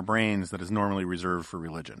part in our brains that is normally reserved for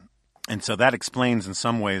religion. And so that explains in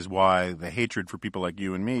some ways why the hatred for people like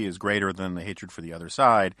you and me is greater than the hatred for the other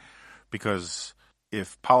side, because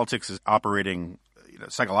if politics is operating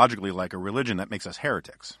psychologically like a religion, that makes us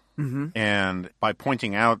heretics. Mm-hmm. And by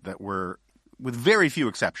pointing out that we're, with very few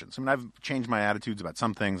exceptions, I mean, I've changed my attitudes about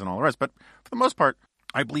some things and all the rest, but for the most part,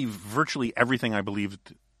 I believe virtually everything I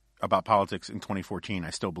believed about politics in 2014, I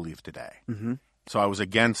still believe today. Mm-hmm. So I was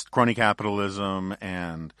against crony capitalism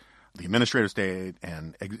and the administrative state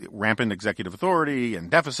and rampant executive authority and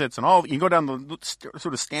deficits and all. You can go down the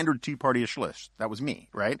sort of standard Tea Party-ish list. That was me,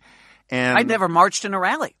 right? And I'd never marched in a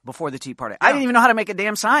rally before the Tea Party. I didn't even know how to make a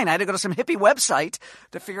damn sign. I had to go to some hippie website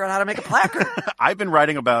to figure out how to make a placard. I've been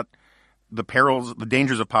writing about the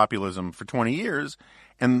dangers of populism for 20 years,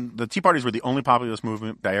 and the Tea Parties were the only populist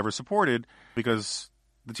movement I ever supported because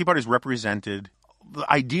the Tea Parties represented the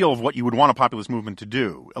ideal of what you would want a populist movement to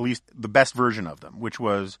do, at least the best version of them, which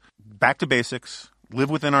was back to basics, live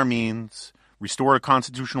within our means, restore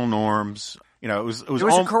constitutional norms. It was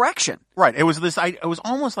a correction. Right. It was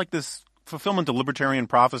almost like this fulfillment of libertarian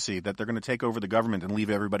prophecy that they're going to take over the government and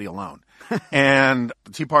leave everybody alone. And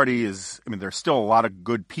the Tea Party there's still a lot of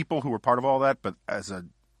good people who were part of all that, but as a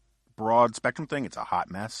broad spectrum thing, it's a hot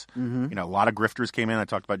mess. Mm-hmm. A lot of grifters came in. I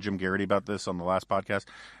talked about Jim Garrity about this on the last podcast.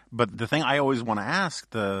 But the thing I always want to ask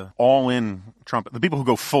the all-in Trump, the people who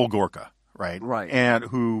go full Gorka, right? Right. And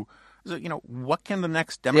who, what can the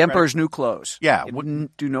next Democratic... The emperor's new clothes. Yeah. Do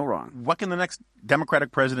no wrong. What can the next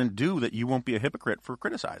Democratic president do that you won't be a hypocrite for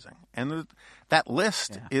criticizing? And that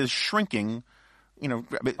list is shrinking,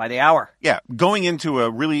 by the hour. Yeah. Going into a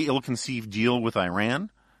really ill-conceived deal with Iran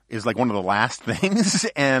is like one of the last things,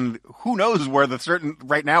 and who knows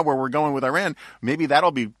right now where we're going with Iran, maybe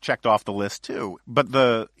that'll be checked off the list too. But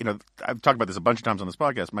I've talked about this a bunch of times on this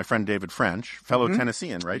podcast, my friend David French, fellow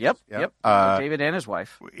Tennessean, right? Yep. David and his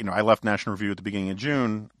wife. I left National Review at the beginning of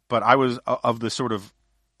June, but I was of the sort of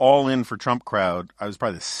all in for Trump crowd, I was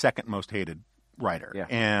probably the second most hated writer. Yeah.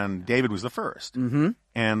 And David was the first. Mm-hmm.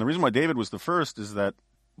 And the reason why David was the first is that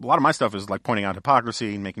a lot of my stuff is like pointing out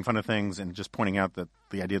hypocrisy and making fun of things and just pointing out that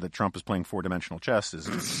the idea that Trump is playing four-dimensional chess is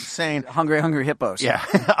insane. Hungry hippos. Yeah.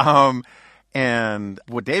 And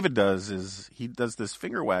what David does is he does this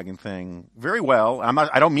finger-wagging thing very well.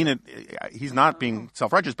 I don't mean it. He's not being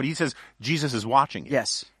self-righteous, but he says Jesus is watching you.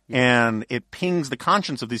 Yes. And it pings the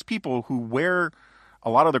conscience of these people who wear a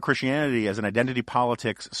lot of their Christianity as an identity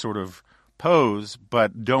politics sort of pose,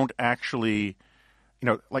 but don't actually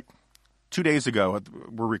like 2 days ago,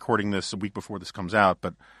 we're recording this a week before this comes out,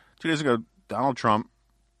 but 2 days ago, Donald Trump,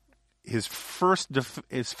 his first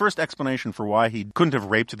explanation for why he couldn't have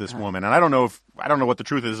raped this woman, and I don't know what the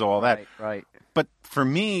truth is of all that. Right. But for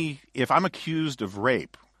me, if I'm accused of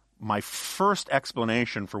rape, my first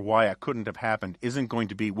explanation for why it couldn't have happened isn't going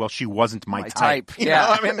to be, well, she wasn't my type.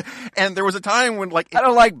 Yeah. And there was a time when, like, I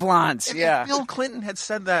don't like blondes. If Bill Clinton had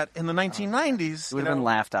said that in the 1990s, it would have been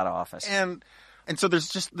laughed out of office. And so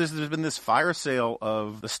there's been this fire sale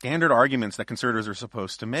of the standard arguments that conservatives are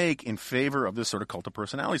supposed to make in favor of this sort of cult of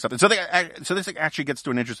personality stuff. And so this actually gets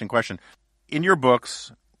to an interesting question. In your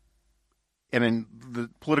books, and in the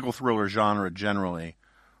political thriller genre generally,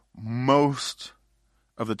 most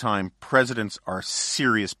of the time, presidents are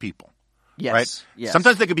serious people. Yes. Right? Yes.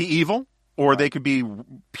 Sometimes they could be evil, or they could be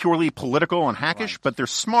purely political and hackish, but they're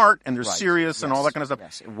smart and they're serious and all that kind of stuff.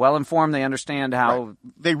 Yes. Well informed, they understand how... Right.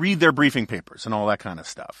 They read their briefing papers and all that kind of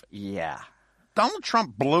stuff. Yeah. Donald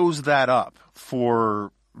Trump blows that up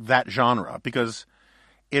for that genre because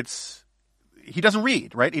he doesn't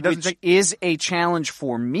read, right? He doesn't. Which is a challenge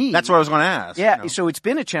for me. That's what I was going to ask. Yeah, so it's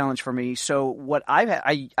been a challenge for me. So what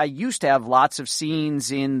I used to have lots of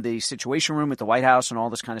scenes in the Situation Room at the White House and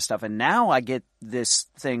all this kind of stuff, and now I get this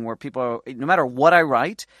thing where people are, no matter what I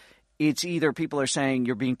write, it's either people are saying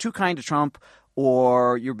you're being too kind to Trump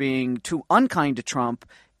or you're being too unkind to Trump.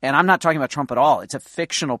 And I'm not talking about Trump at all. It's a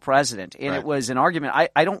fictional president. And It was an argument.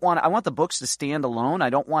 I want the books to stand alone. I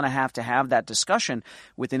don't want to have that discussion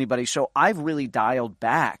with anybody. So I've really dialed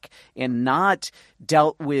back and not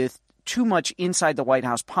dealt with too much inside the White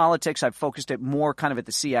House politics. I've focused it more kind of at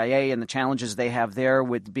the CIA and the challenges they have there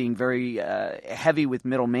with being very heavy with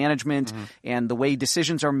middle management and the way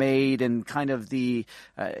decisions are made and kind of the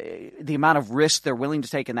amount of risk they're willing to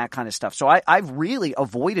take and that kind of stuff. So I've really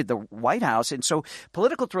avoided the White House. And so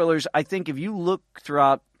political thrillers, I think if you look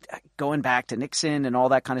throughout going back to Nixon and all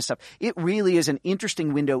that kind of stuff, it really is an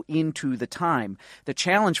interesting window into the time. The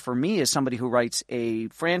challenge for me as somebody who writes a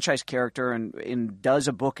franchise character and does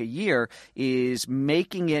a book a year is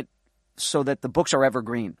making it so that the books are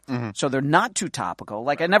evergreen. So they're not too topical.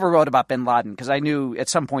 Like I never wrote about bin Laden because I knew at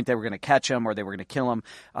some point they were going to catch him or they were going to kill him.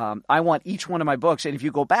 I want each one of my books, and if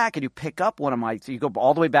you go back and you pick up you go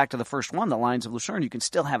all the way back to the first one, The Lions of Lucerne, you can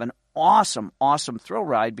still have an awesome, awesome thrill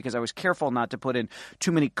ride because I was careful not to put in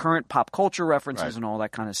too many current pop culture references and all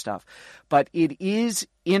that kind of stuff. But it is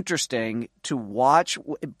interesting to watch.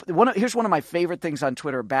 Here's one of my favorite things on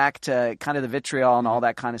Twitter, back to kind of the vitriol and all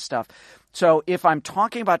that kind of stuff. So if I'm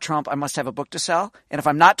talking about Trump, I must have a book to sell. And if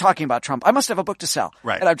I'm not talking about Trump, I must have a book to sell.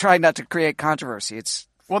 Right. And I'm trying not to create controversy. It's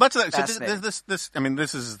fascinating.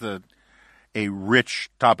 This is a rich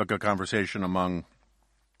topic of conversation among,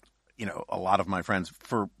 a lot of my friends.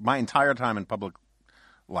 For my entire time in public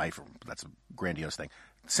life, that's a grandiose thing.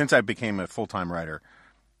 Since I became a full-time writer,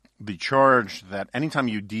 the charge that anytime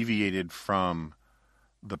you deviated from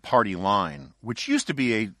the party line, which used to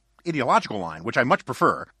be a ideological line, which I much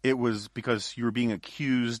prefer, it was because you were being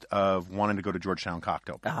accused of wanting to go to Georgetown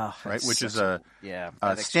Cocktail Party, right? Which is a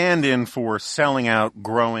stand-in for selling out,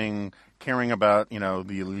 growing, caring about, the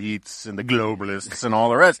elites and the globalists and all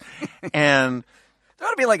the rest. And there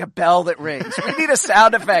ought to be like a bell that rings. We need a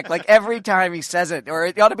sound effect like every time he says it. Or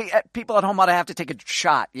it ought to be people at home ought to have to take a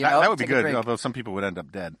shot. That would be good, although some people would end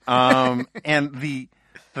up dead. And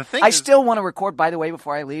the thing I still want to record, by the way,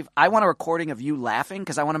 before I leave, I want a recording of you laughing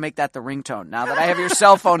because I want to make that the ringtone. Now that I have your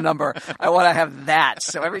cell phone number, I want to have that.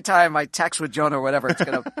 So every time I text with Jonah or whatever, it's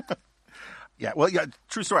going to...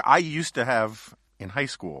 True story. I used to have, in high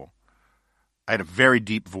school, I had a very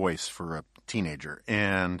deep voice for a teenager.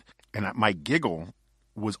 And my giggle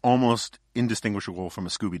was almost indistinguishable from a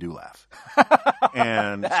Scooby-Doo laugh.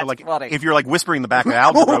 And that's so, funny. If you're whispering the back of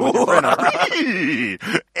algebra with your friend,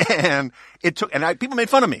 and it took, people made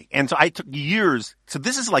fun of me, and so I took years. So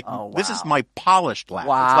this is this is my polished laugh.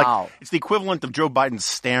 Wow. It's the equivalent of Joe Biden's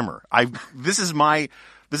stammer. This is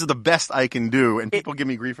the best I can do, and people give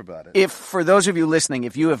me grief about it. If, for those of you listening,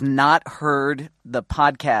 if you have not heard the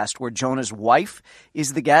podcast where Jonah's wife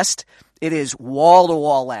is the guest, it is wall to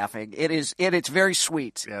wall laughing. It's very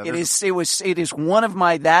sweet. Yeah, it is one of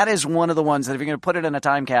the ones that if you're going to put it in a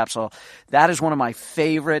time capsule, that is one of my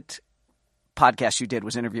favorite podcasts you did,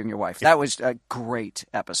 was interviewing your wife. That was a great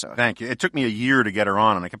episode. Thank you. It took me a year to get her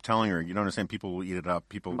on, and I kept telling her, you don't understand, people will eat it up.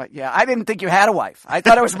 But yeah, I didn't think you had a wife. I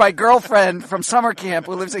thought it was my girlfriend from summer camp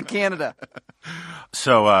who lives in Canada.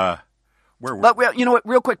 So, But you know what?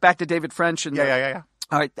 Real quick, back to David French and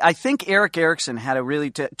All right. I think Eric Erickson had a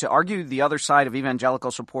really, to argue the other side of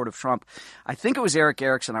evangelical support of Trump, I think it was Eric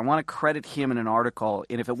Erickson. I want to credit him in an article.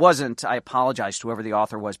 And if it wasn't, I apologize to whoever the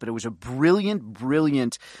author was. But it was a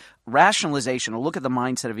brilliant rationalization, a look at the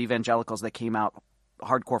mindset of evangelicals that came out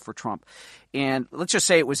hardcore for Trump. And let's just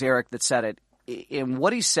say it was Eric that said it. And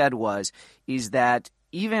what he said is that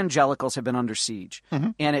evangelicals have been under siege. Mm-hmm.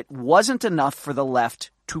 And it wasn't enough for the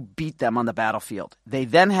left to beat them on the battlefield. They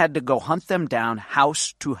then had to go hunt them down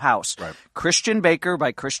house to house. Right. Christian Baker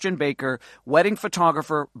by Christian Baker, wedding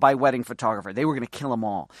photographer by wedding photographer. They were going to kill them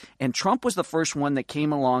all. And Trump was the first one that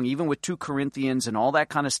came along, even with 2 Corinthians and all that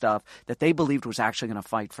kind of stuff, that they believed was actually going to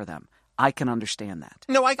fight for them. I can understand that.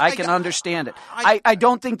 No, I can understand it. I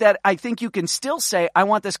don't think that – I think you can still say, I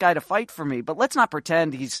want this guy to fight for me, but let's not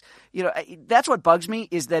pretend he's – that's what bugs me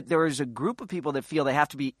is that there is a group of people that feel they have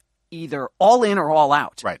to be either all in or all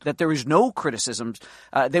out. Right. That there is no criticisms.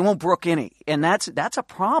 They won't brook any. And that's a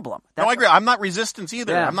problem. I agree. I'm not resistance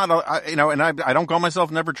either. Yeah. I'm not, and I don't call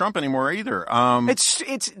myself Never Trump anymore either.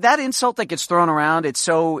 It's that insult that gets thrown around. It's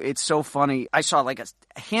so funny. I saw like a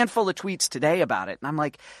handful of tweets today about it. And I'm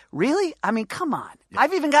like, really? I mean, come on. Yeah.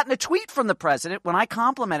 I've even gotten a tweet from the president when I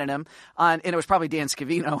complimented him and it was probably Dan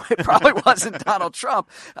Scavino. It probably wasn't Donald Trump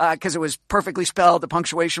because it was perfectly spelled. The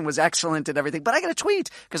punctuation was excellent and everything. But I got a tweet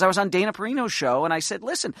because I was on Dana Perino's show and I said,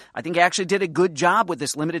 listen, I think he actually did a good job with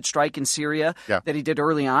this limited strike in Syria that he did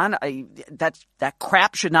early on. That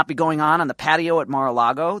crap should not be going on the patio at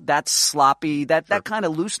Mar-a-Lago. That's sloppy, that kind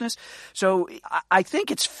of looseness. So I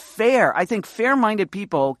think it's fair. I think fair-minded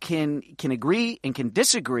people can agree and can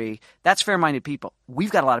disagree. That's fair-minded people.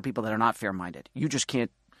 We've got a lot of people that are not fair-minded. You just can't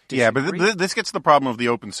disagree. Yeah, but this gets to the problem of the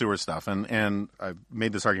open sewer stuff. And I've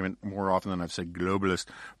made this argument more often than I've said globalist.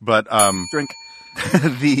 But drink.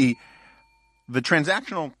 the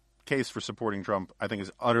transactional case for supporting Trump, I think,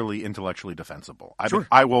 is utterly intellectually defensible. Sure.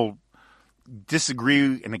 I will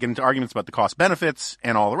disagree and get into arguments about the cost benefits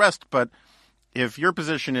and all the rest. But if your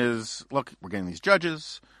position is, look, we're getting these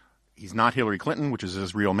judges. He's not Hillary Clinton, which is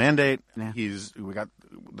his real mandate. Yeah. We got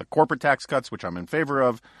the corporate tax cuts, which I'm in favor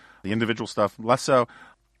of. The individual stuff, less so.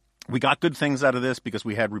 We got good things out of this because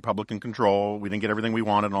we had Republican control. We didn't get everything we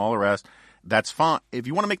wanted and all the rest. That's fine. If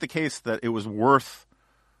you want to make the case that it was worth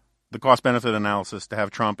the cost-benefit analysis to have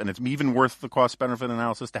Trump, and it's even worth the cost-benefit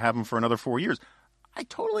analysis to have him for another 4 years, I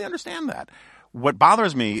totally understand that. What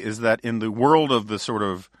bothers me is that in the world of the sort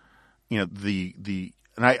of, and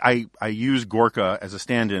I use Gorka as a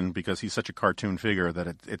stand-in because he's such a cartoon figure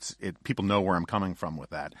that people know where I'm coming from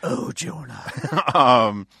with that. Oh,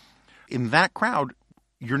 Jonah. In that crowd,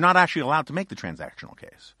 you're not actually allowed to make the transactional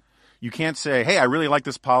case. You can't say, "Hey, I really like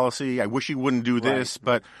this policy. I wish you wouldn't do this,"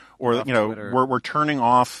 we're turning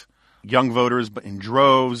off young voters, but in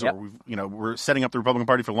droves, or we're setting up the Republican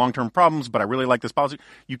Party for long-term problems. But I really like this policy.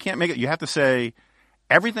 You can't make it. You have to say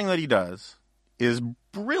everything that he does is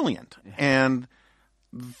brilliant, and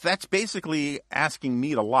that's basically asking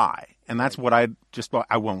me to lie, and that's what I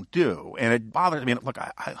won't do. And it bothers me. Look,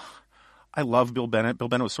 I love Bill Bennett. Bill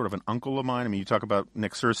Bennett was sort of an uncle of mine. I mean, you talk about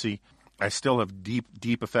Nick Searcy. I still have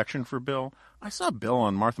deep affection for Bill. I saw Bill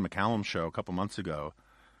on Martha McCallum's show a couple months ago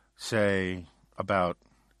say about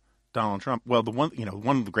Donald Trump. Well, one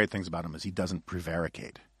of the great things about him is he doesn't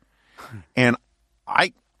prevaricate. And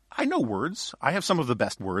I know words. I have some of the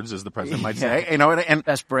best words, as the president might say. And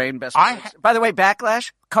best brain, best words. By the way,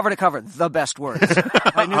 Backlash, cover to cover, the best words.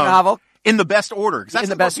 My new novel. In the best order. In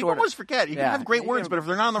the best people order. Always forget. You can have great words, but if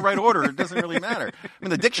they're not in the right order, it doesn't really matter. I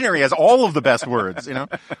mean, the dictionary has all of the best words,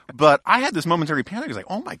 But I had this momentary panic. I was like,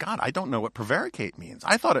 oh my God, I don't know what prevaricate means.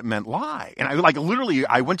 I thought it meant lie. And I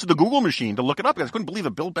went to the Google machine to look it up because I couldn't believe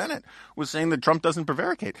that Bill Bennett was saying that Trump doesn't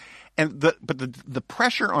prevaricate. And the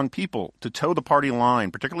pressure on people to toe the party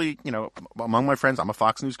line, particularly, among my friends, I'm a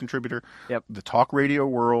Fox News contributor, the talk radio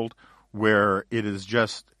world, where it is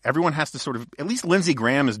just everyone has to sort of, at least Lindsey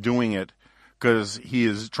Graham is doing it because he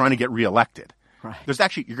is trying to get reelected. Right. There's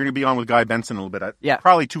actually, you're going to be on with Guy Benson a little bit.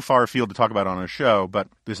 Probably too far afield to talk about on a show, but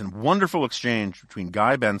there's a wonderful exchange between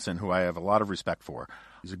Guy Benson, who I have a lot of respect for.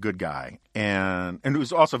 He's a good guy, and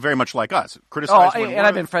who's also very much like us.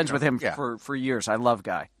 I've been friends with him for years. I love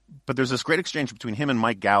Guy. But there's this great exchange between him and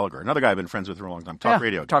Mike Gallagher, another guy I've been friends with for a long time. Talk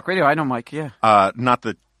radio. Talk radio. I know Mike, not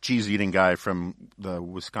the cheese-eating guy from the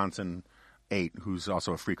Wisconsin 8, who's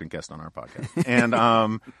also a frequent guest on our podcast.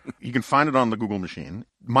 And you can find it on the Google machine.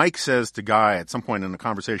 Mike says to Guy at some point in a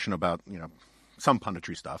conversation about, some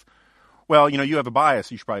punditry stuff, well, you have a bias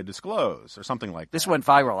you should probably disclose or something like that. This went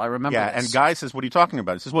viral. I remember this. And Guy says, what are you talking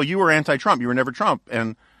about? He says, well, you were anti-Trump. You were never Trump.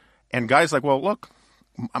 And Guy's like, well, look,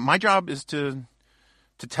 my job is to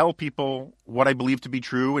to tell people what I believe to be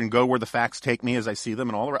true and go where the facts take me as I see them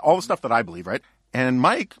and all the stuff that I believe, right? And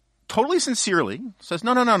Mike totally sincerely says,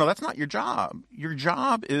 no, that's not your job. Your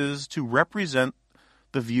job is to represent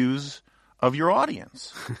the views of your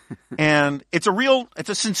audience. And it's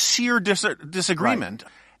a sincere disagreement.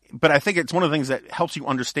 Right. But I think it's one of the things that helps you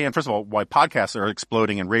understand, first of all, why podcasts are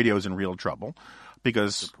exploding and radio is in real trouble.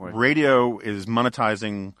 Because radio is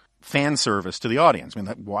monetizing fan service to the audience. I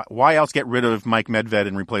mean, why else get rid of Mike Medved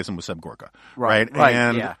and replace him with Seb Gorka? Right.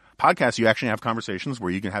 And podcasts, you actually have conversations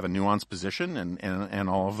where you can have a nuanced position and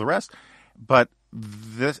all of the rest. But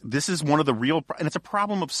this is one of the real, and it's a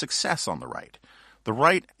problem of success on the right. The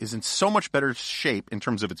right is in so much better shape in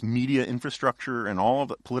terms of its media infrastructure and all of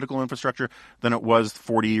the political infrastructure than it was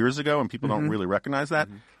 40 years ago, and people don't really recognize that.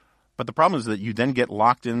 Mm-hmm. But the problem is that you then get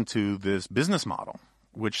locked into this business model,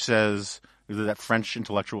 which says that French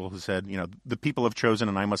intellectual who said, the people have chosen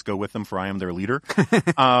and I must go with them for I am their leader.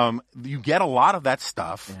 You get a lot of that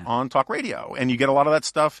stuff on talk radio, and you get a lot of that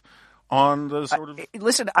stuff on the sort of...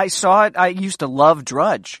 Listen, I saw it. I used to love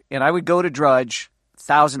Drudge, and I would go to Drudge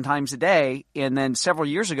 1,000 times a day. And then several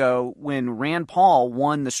years ago, when Rand Paul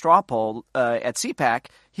won the straw poll at CPAC,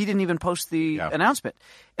 he didn't even post the announcement.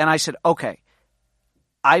 And I said, okay,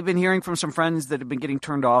 I've been hearing from some friends that have been getting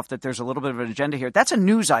turned off that there's a little bit of an agenda here. That's a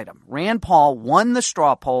news item. Rand Paul won the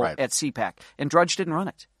straw poll at CPAC, and Drudge didn't run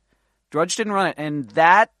it. And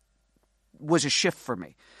that was a shift for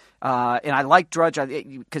me. And I like Drudge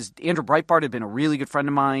because Andrew Breitbart had been a really good friend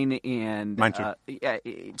of mine, and mine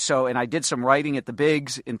too. And I did some writing at the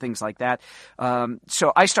Bigs and things like that.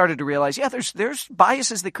 So I started to realize, there's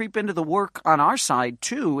biases that creep into the work on our side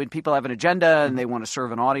too, and people have an agenda and they want to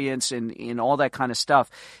serve an audience and all that kind of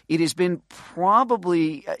stuff. It has been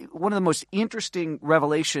probably one of the most interesting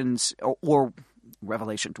revelations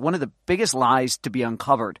one of the biggest lies to be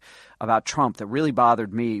uncovered about Trump that really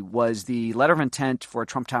bothered me was the letter of intent for a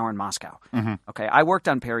Trump Tower in Moscow. Mm-hmm. Okay, I worked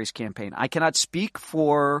on Perry's campaign. I cannot speak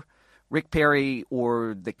for Rick Perry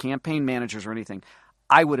or the campaign managers or anything.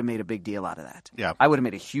 I would have made a big deal out of that. Yeah. I would have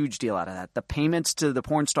made a huge deal out of that. The payments to the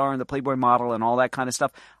porn star and the Playboy model and all that kind of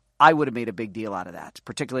stuff, I would have made a big deal out of that,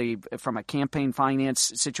 particularly from a campaign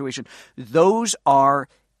finance situation. Those are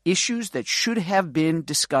issues that should have been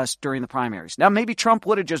discussed during the primaries. Now, maybe Trump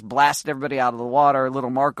would have just blasted everybody out of the water. Little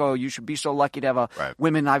Marco, you should be so lucky to have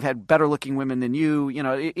women. I've had better looking women than you.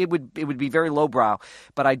 It would be very lowbrow.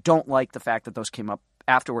 But I don't like the fact that those came up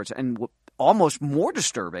afterwards. And almost more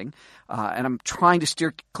disturbing, and I'm trying to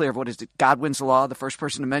steer clear of what is it, Godwin's Law, the first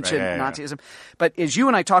person to mention Nazism. But as you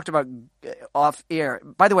and I talked about off air,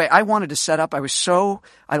 by the way, I wanted to set up,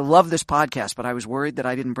 I love this podcast, but I was worried that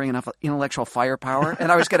I didn't bring enough intellectual firepower,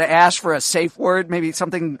 and I was going to ask for a safe word, maybe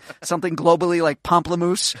something globally like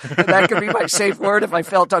pamplemousse. That could be my safe word if I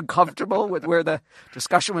felt uncomfortable with where the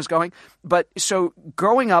discussion was going. But so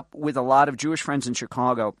growing up with a lot of Jewish friends in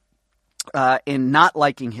Chicago, and not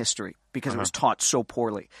liking history because it was taught so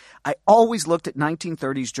poorly, I always looked at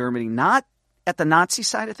 1930s Germany, not at the Nazi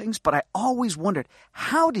side of things, but I always wondered,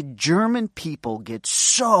 how did German people get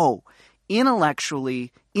so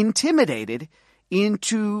intellectually intimidated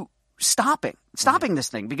into stopping this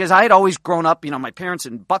thing? Because I had always grown up, my parents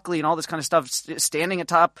in Buckley and all this kind of stuff, standing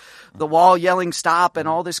atop the wall yelling stop and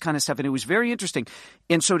all this kind of stuff. And it was very interesting.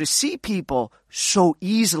 And so to see people so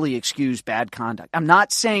easily excuse bad conduct. I'm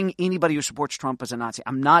not saying anybody who supports Trump is a Nazi.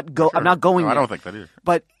 I'm not going there. I don't think that either.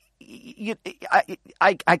 But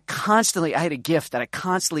I constantly, I had a gift that I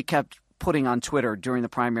constantly kept putting on Twitter during the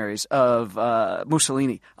primaries of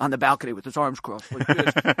Mussolini on the balcony with his arms crossed like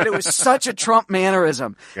this. And it was such a Trump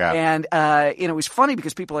mannerism. Yeah. And it was funny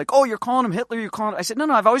because people were like, oh, you're calling him Hitler, I said, no,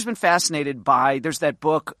 I've always been fascinated by, there's that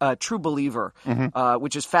book, True Believer,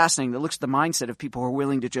 which is fascinating, that looks at the mindset of people who are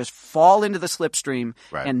willing to just fall into the slipstream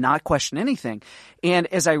and not question anything. And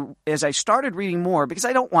as I started reading more, because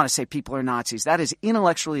I don't want to say people are Nazis, that is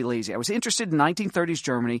intellectually lazy. I was interested in 1930s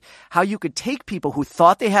Germany, how you could take people who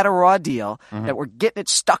thought they had a raw deal, that were getting it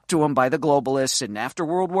stuck to them by the globalists, and after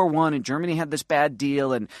World War I, and Germany had this bad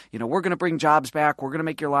deal, and we're going to bring jobs back, we're going to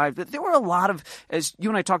make your lives. There were a lot of, as you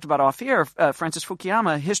and I talked about off air, Francis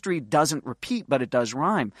Fukuyama, history doesn't repeat, but it does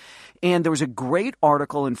rhyme. And there was a great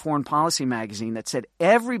article in Foreign Policy magazine that said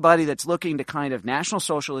everybody that's looking to kind of National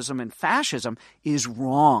Socialism and fascism is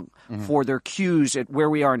wrong for their cues at where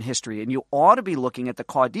we are in history, and you ought to be looking at the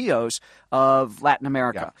caudillos of Latin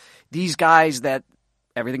America. Yeah. These guys that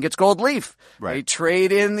everything gets gold leaf. Right. They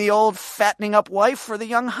trade in the old fattening up wife for the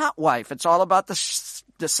young hot wife. It's all about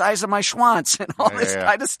the the size of my schwanz and all this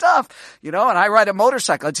kind of stuff, and I ride a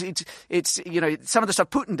motorcycle. It's some of the stuff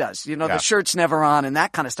Putin does, the shirt's never on and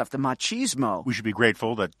that kind of stuff, the machismo. We should be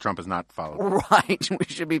grateful that Trump has not followed. Right. We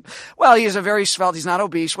should be. Well, he is a very svelte. He's not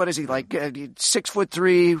obese. What is he, like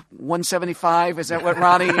 6'3", 175? Is that what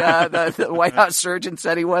Ronnie, the White House surgeon,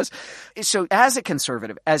 said he was? So as a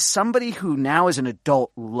conservative, as somebody who now as an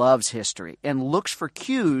adult loves history and looks for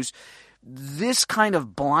cues, this kind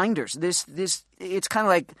of blinders, it's kind of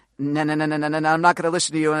like, no, I'm not going to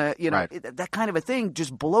listen to you. Right. That kind of a thing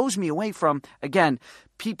just blows me away from, again,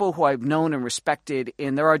 people who I've known and respected.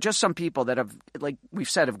 And there are just some people that have, like we've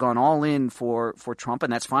said, have gone all in for Trump,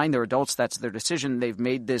 and that's fine. They're adults. That's their decision. They've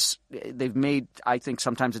made, I think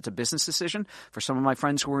sometimes it's a business decision for some of my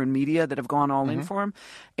friends who are in media that have gone all in for him.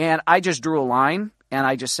 And I just drew a line. And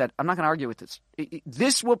I just said, I'm not going to argue with this.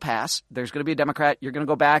 This will pass. There's going to be a Democrat. You're going to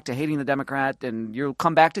go back to hating the Democrat, and you'll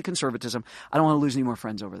come back to conservatism. I don't want to lose any more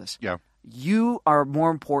friends over this. Yeah. You are more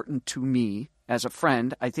important to me as a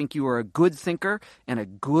friend. I think you are a good thinker and a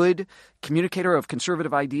good communicator of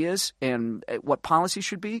conservative ideas and what policy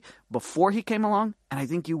should be before he came along. And I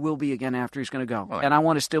think you will be again after he's going to go. Well, and I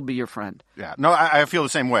want to still be your friend. Yeah. No, I feel the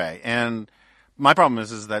same way. And my problem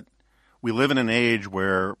is that we live in an age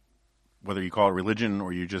where, whether you call it religion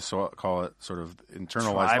or you just call it sort of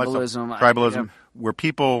internalized tribalism, where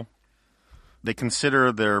people, they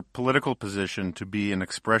consider their political position to be an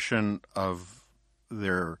expression of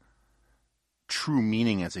their true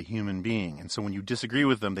meaning as a human being. And so when you disagree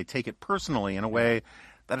with them, they take it personally in a way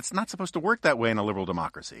that it's not supposed to work that way in a liberal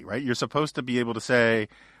democracy, right? You're supposed to be able to say,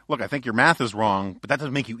 look, I think your math is wrong, but that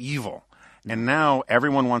doesn't make you evil. And now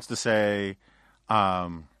everyone wants to say,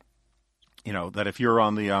 that if you're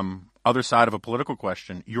on the other side of a political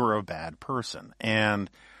question, you're a bad person. And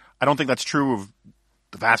I don't think that's true of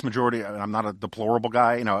the vast majority. I'm not a deplorable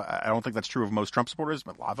guy. I don't think that's true of most Trump supporters,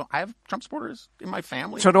 but I have Trump supporters in my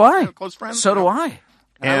family. So do I. Close friends. So do I.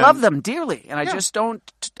 And I love them dearly. And I just don't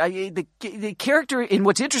the character. And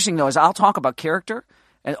what's interesting, though, is I'll talk about character.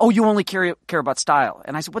 And, you only care about style.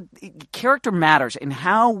 And I said, character matters, and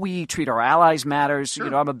how we treat our allies matters.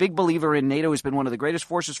 Sure. I'm a big believer in NATO has been one of the greatest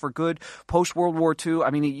forces for good post-World War II.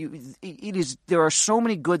 I mean, there are so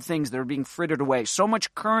many good things that are being frittered away, so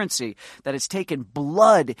much currency that it's taken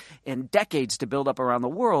blood and decades to build up around the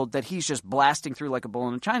world that he's just blasting through like a bull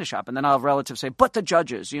in a china shop. And then I'll have relatives say, but the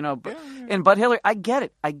judges, but Hillary, I get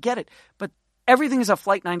it. But everything is a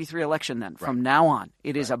Flight 93 election then. From now on,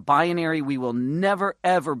 it is a binary. We will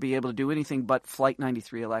ever be able to do anything but Flight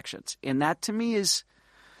 93 elections. And that, to me, is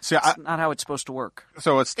not how it's supposed to work.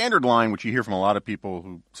 So a standard line, which you hear from a lot of people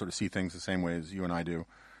who sort of see things the same way as you and I do,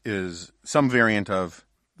 is some variant of,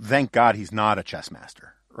 thank God he's not a chess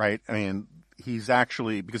master, right? I mean, he's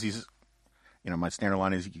actually, because he's, my standard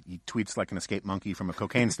line is he tweets like an escaped monkey from a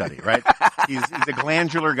cocaine study, right? He's a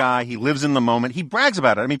glandular guy. He lives in the moment. He brags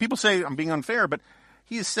about it. I mean, people say I'm being unfair, but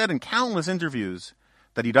he has said in countless interviews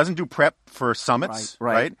that he doesn't do prep for summits,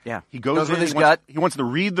 right? Yeah. He goes in, with his gut. He wants to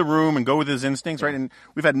read the room and go with his instincts, right? And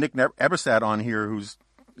we've had Nick Eberstadt on here who's,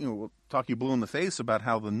 will talk you blue in the face about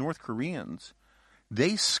how the North Koreans,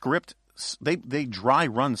 they dry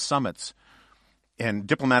run summits and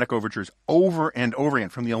diplomatic overtures over and over again,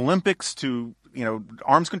 from the Olympics to,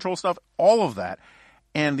 arms control stuff, all of that.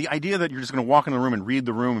 And the idea that you're just going to walk in the room and read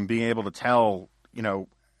the room and being able to tell,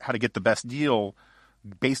 how to get the best deal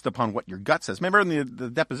based upon what your gut says. Remember in the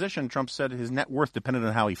deposition, Trump said his net worth depended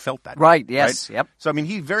on how he felt that day. Right, yes, right? Yep. So, I mean,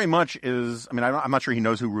 he very much is, I'm not sure he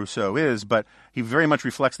knows who Rousseau is, but he very much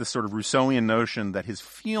reflects this sort of Rousseauian notion that his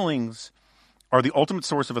feelings are the ultimate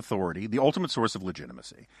source of authority, the ultimate source of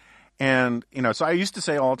legitimacy. And, so I used to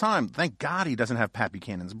say all the time, thank God he doesn't have Pat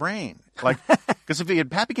Buchanan's brain. Like, because if he had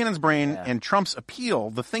Pat Buchanan's brain and Trump's appeal,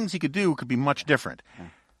 the things he could do could be much different. Yeah.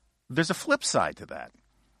 There's a flip side to that.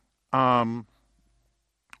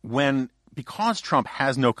 Because Trump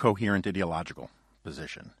has no coherent ideological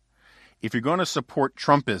position, if you're going to support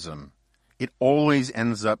Trumpism, it always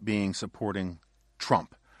ends up being supporting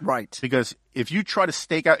Trump. Right. Because if you try to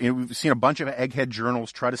stake out, we've seen a bunch of egghead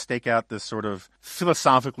journals try to stake out this sort of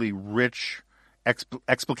philosophically rich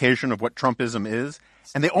explication of what Trumpism is,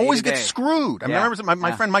 and they always get screwed. I mean, I remember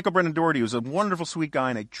my friend Michael Brennan Doherty, who's a wonderful, sweet guy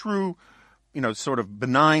and a true, sort of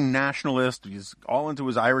benign nationalist. He's all into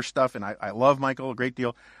his Irish stuff, and I love Michael a great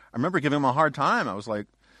deal. I remember giving him a hard time. I was like,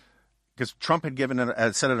 because Trump had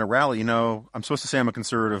said at a rally, I'm supposed to say I'm a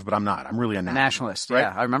conservative, but I'm not. I'm really a nationalist. Right?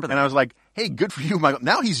 Yeah, I remember that. And I was like, hey, good for you, Michael.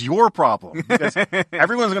 Now he's your problem because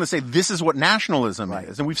everyone's going to say this is what nationalism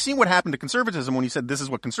is. And we've seen what happened to conservatism when he said this is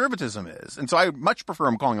what conservatism is. And so I much prefer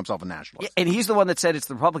him calling himself a nationalist. Yeah, and he's the one that said it's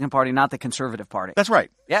the Republican Party, not the Conservative Party. That's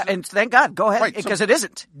right. Yeah, and thank God. Go ahead, because it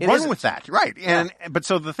isn't. Run with that. Right. But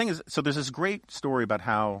so the thing is, there's this great story about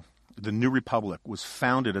how the New Republic was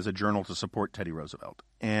founded as a journal to support Teddy Roosevelt.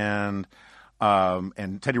 And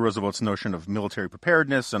Teddy Roosevelt's notion of military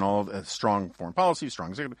preparedness and all strong foreign policy, strong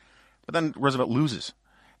executive. But then Roosevelt loses,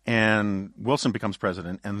 and Wilson becomes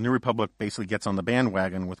president, and the New Republic basically gets on the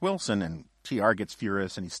bandwagon with Wilson, and TR gets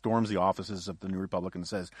furious, and he storms the offices of the New Republic and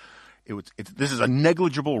says, "This is a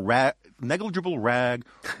negligible rag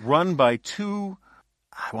run by two,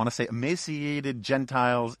 I want to say, emaciated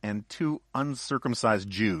Gentiles and two uncircumcised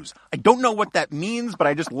Jews." I don't know what that means, but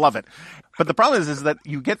I just love it. But the problem is that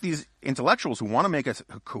you get these intellectuals who want to make a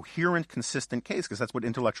coherent, consistent case, because that's what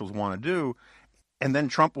intellectuals want to do. And then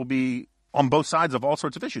Trump will be on both sides of all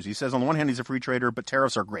sorts of issues. He says on the one hand he's a free trader, but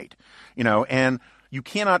tariffs are great. And you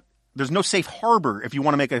cannot – there's no safe harbor if you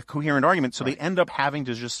want to make a coherent argument. So They end up having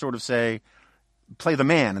to just sort of play the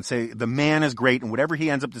man and say the man is great, and whatever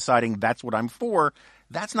he ends up deciding, that's what I'm for.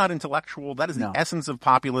 That's not intellectual. That is the essence of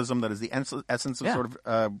populism. That is the essence of sort of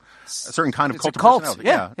a certain kind of cult of personality.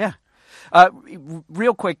 Yeah.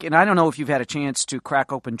 Real quick, and I don't know if you've had a chance to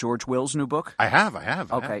crack open George Will's new book. I have.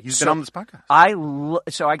 Okay. He's been on this podcast.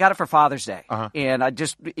 So I got it for Father's Day. And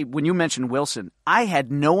when you mentioned Wilson, I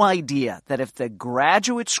had no idea that if the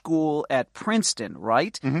graduate school at Princeton,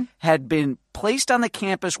 right, had been placed on the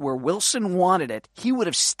campus where Wilson wanted it, he would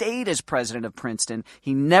have stayed as president of Princeton.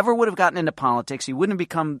 He never would have gotten into politics. He wouldn't have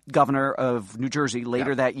become governor of New Jersey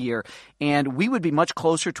later that year. And we would be much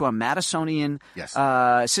closer to a Madisonian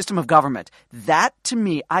system of government. That, to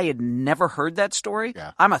me, I had never heard that story.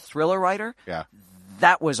 Yeah. I'm a thriller writer. Yeah.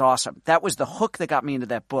 That was awesome. That was the hook that got me into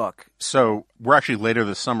that book. So we're actually later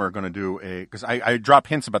this summer going to do because I drop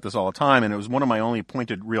hints about this all the time, and it was one of my only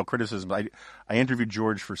pointed real criticisms. I interviewed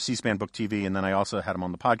George for C-SPAN Book TV, and then I also had him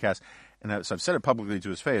on the podcast. And so I've said it publicly to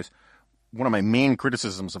his face. One of my main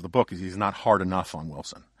criticisms of the book is he's not hard enough on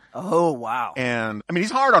Wilson. Oh, wow. And I mean,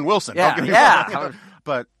 he's hard on Wilson. Yeah.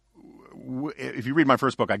 But if you read my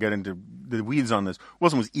first book, I get into the weeds on this.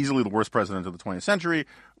 Wilson was easily the worst president of the 20th century,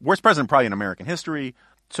 worst president probably in American history.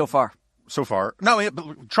 So far. No,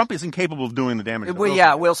 but Trump is incapable of doing the damage.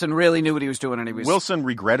 Wilson really knew what he was doing. Wilson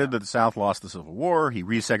regretted that the South lost the Civil War. He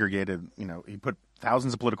resegregated, he put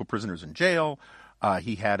thousands of political prisoners in jail.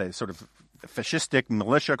 He had a sort of fascistic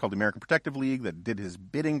militia called the American Protective League that did his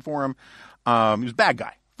bidding for him. He was a bad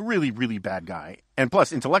guy. Really, really bad guy. And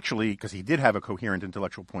plus, intellectually, because he did have a coherent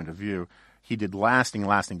intellectual point of view, he did lasting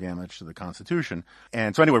damage to the Constitution.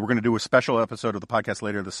 And so anyway, we're going to do a special episode of the podcast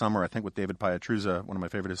later this summer, I think with David Pietruzza, one of my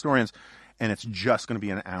favorite historians. And it's just going to be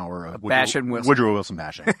an hour of Woodrow Wilson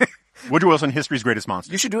bashing. Woodrow Wilson, history's greatest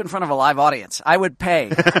monster. You should do it in front of a live audience. I would pay.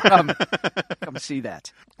 Come see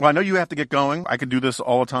that. Well, I know you have to get going. I could do this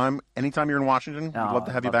all the time. Anytime you're in Washington, we'd love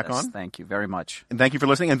to have you back on. Thank you very much. And thank you for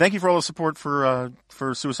listening. And thank you for all the support for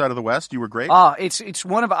Suicide of the West. You were great. It's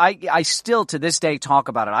one of I still to this day talk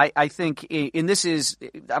about it. I think, and this is,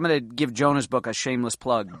 I'm going to give Jonah's book a shameless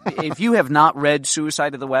plug. If you have not read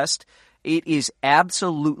Suicide of the West, it is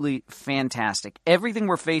absolutely fantastic. Everything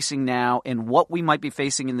we're facing now and what we might be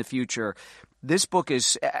facing in the future, this book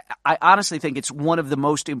is, I honestly think it's one of the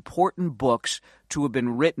most important books to have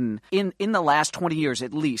been written in the last 20 years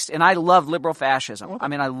at least. And I love liberal fascism. I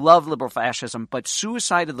mean, I love liberal fascism, but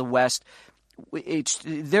Suicide of the West,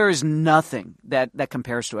 there is nothing that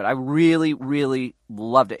compares to it. I really, really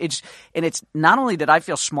loved it. It's not only did I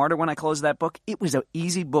feel smarter when I closed that book, it was an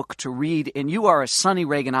easy book to read. And you are a Sonny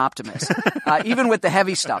Reagan optimist, even with the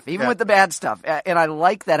heavy stuff, even with the bad stuff. And I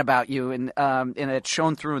like that about you, and it's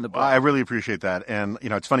shown through in the book. Well, I really appreciate that. And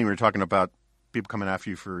it's funny, we were talking about people coming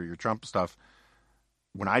after you for your Trump stuff.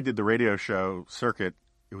 When I did the radio show circuit,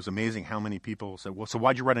 it was amazing how many people said, well, so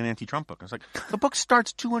why'd you write an anti-Trump book? I was like, the book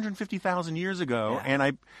starts 250,000 years ago, and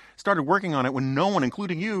I started working on it when no one,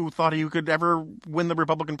 including you, thought you could ever win the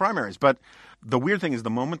Republican primaries. But the weird thing is the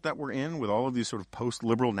moment that we're in with all of these sort of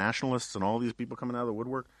post-liberal nationalists and all these people coming out of the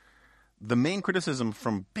woodwork, the main criticism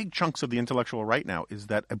from big chunks of the intellectual right now is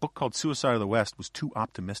that a book called Suicide of the West was too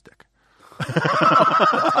optimistic. That's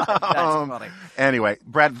funny. Anyway,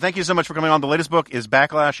 Brad, thank you so much for coming on. The latest book is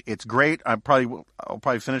Backlash. It's great. I'll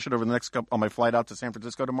probably finish it over the next couple on my flight out to San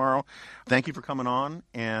Francisco tomorrow. Thank you for coming on,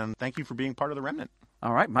 and thank you for being part of the Remnant.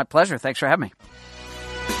 All right, my pleasure. Thanks for having me.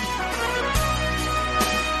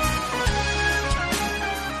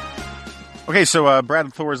 Okay, so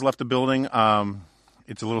Brad Thor has left the building.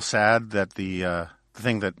 It's a little sad that the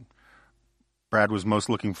thing that Brad was most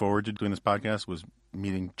looking forward to doing this podcast was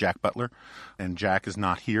meeting Jack Butler, and Jack is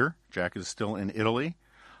not here. Jack is still in Italy.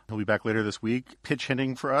 He'll be back later this week. Pinch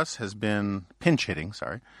hitting has been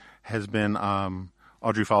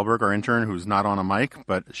Audrey Fallberg, our intern, who's not on a mic,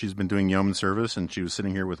 but she's been doing yeoman service, and she was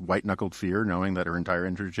sitting here with white-knuckled fear, knowing that her entire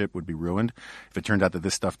internship would be ruined if it turned out that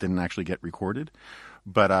this stuff didn't actually get recorded.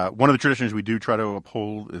 But one of the traditions we do try to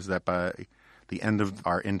uphold is that by the end of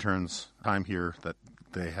our interns' time here, that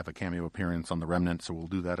they have a cameo appearance on The Remnant, so we'll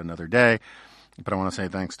do that another day. But I want to say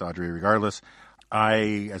thanks to Audrey regardless.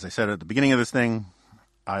 As I said at the beginning of this thing,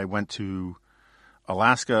 I went to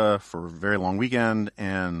Alaska for a very long weekend,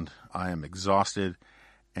 and I am exhausted.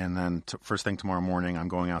 And then first thing tomorrow morning, I'm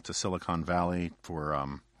going out to Silicon Valley for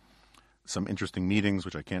some interesting meetings,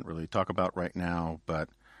 which I can't really talk about right now. But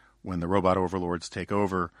when the robot overlords take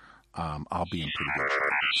over, I'll be in pretty good shape.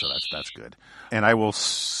 So that's good. And I will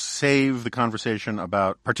save the conversation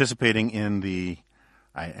about participating in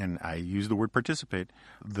I use the word participate,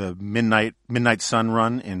 the midnight sun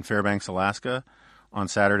run in Fairbanks, Alaska on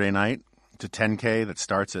Saturday night. It's a 10K that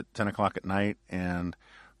starts at 10 o'clock at night, and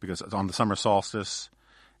because it's on the summer solstice.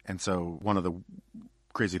 And so one of the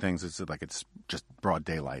crazy things is that, like, it's just broad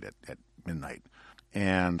daylight at midnight.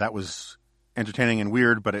 And that was entertaining and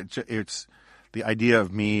weird, but it's the idea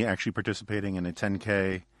of me actually participating in a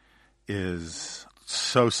 10K is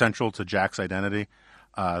so central to Jack's identity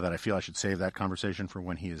that I feel I should save that conversation for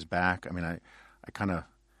when he is back. I mean, I kind of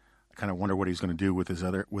wonder what he's going to do with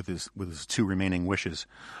his two remaining wishes.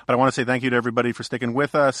 But I want to say thank you to everybody for sticking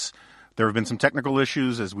with us. There have been some technical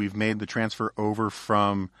issues as we've made the transfer over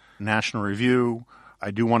from National Review.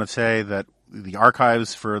 I do want to say that the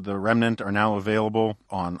archives for The Remnant are now available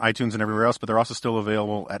on iTunes and everywhere else, but they're also still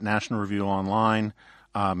available at National Review Online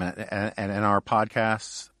and NR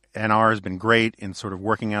Podcasts. NR has been great in sort of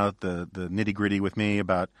working out the nitty-gritty with me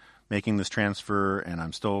about making this transfer, and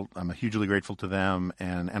I'm hugely grateful to them,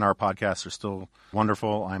 and NR Podcasts are still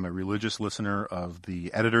wonderful. I'm a religious listener of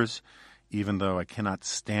the editors, even though I cannot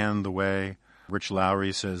stand the way Rich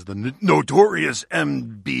Lowry says the notorious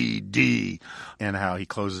MBD, and how he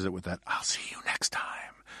closes it with that, "I'll see you next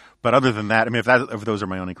time." But other than that, I mean, if those are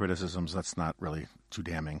my only criticisms, that's not really too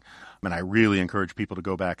damning. I mean, I really encourage people to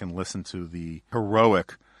go back and listen to the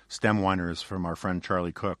heroic stem whiners from our friend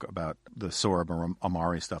Charlie Cook about the Sohrab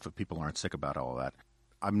Ahmari stuff, if people aren't sick about all of that.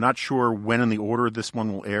 I'm not sure when in the order this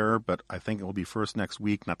one will air, but I think it will be first next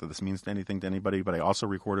week. Not that this means anything to anybody, but I also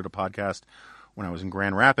recorded a podcast when I was in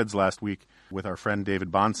Grand Rapids last week with our friend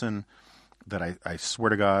David Bonson that I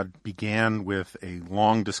swear to God began with a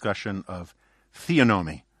long discussion of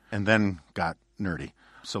theonomy and then got nerdy.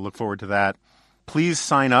 So look forward to that. Please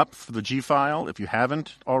sign up for the G-File if you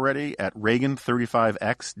haven't already at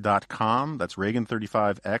Reagan35x.com. That's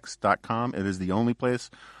Reagan35x.com. It is the only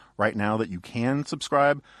place right now that you can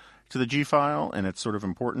subscribe to the G-File, and it's sort of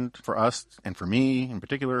important for us and for me in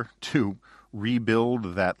particular to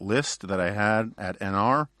rebuild that list that I had at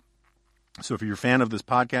NR. So if you're a fan of this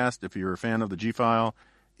podcast, if you're a fan of the G-File,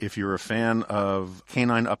 if you're a fan of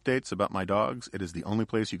canine updates about my dogs, it is the only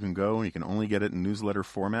place you can go, and you can only get it in newsletter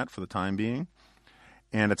format for the time being.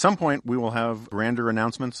 And at some point, we will have grander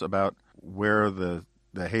announcements about where the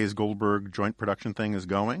Hayes-Goldberg joint production thing is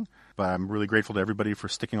going. But I'm really grateful to everybody for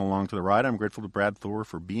sticking along to the ride. I'm grateful to Brad Thor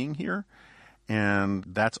for being here. And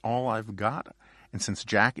that's all I've got. And since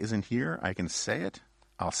Jack isn't here, I can say it.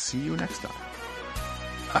 I'll see you next time.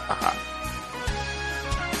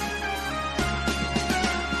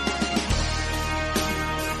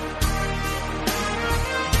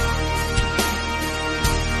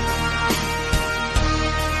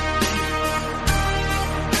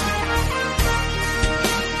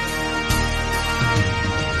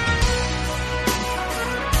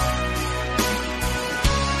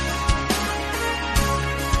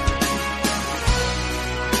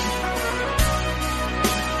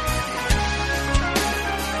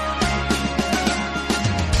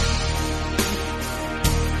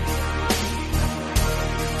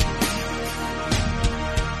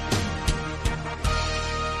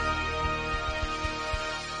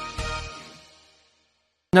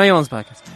 No, you want this podcast.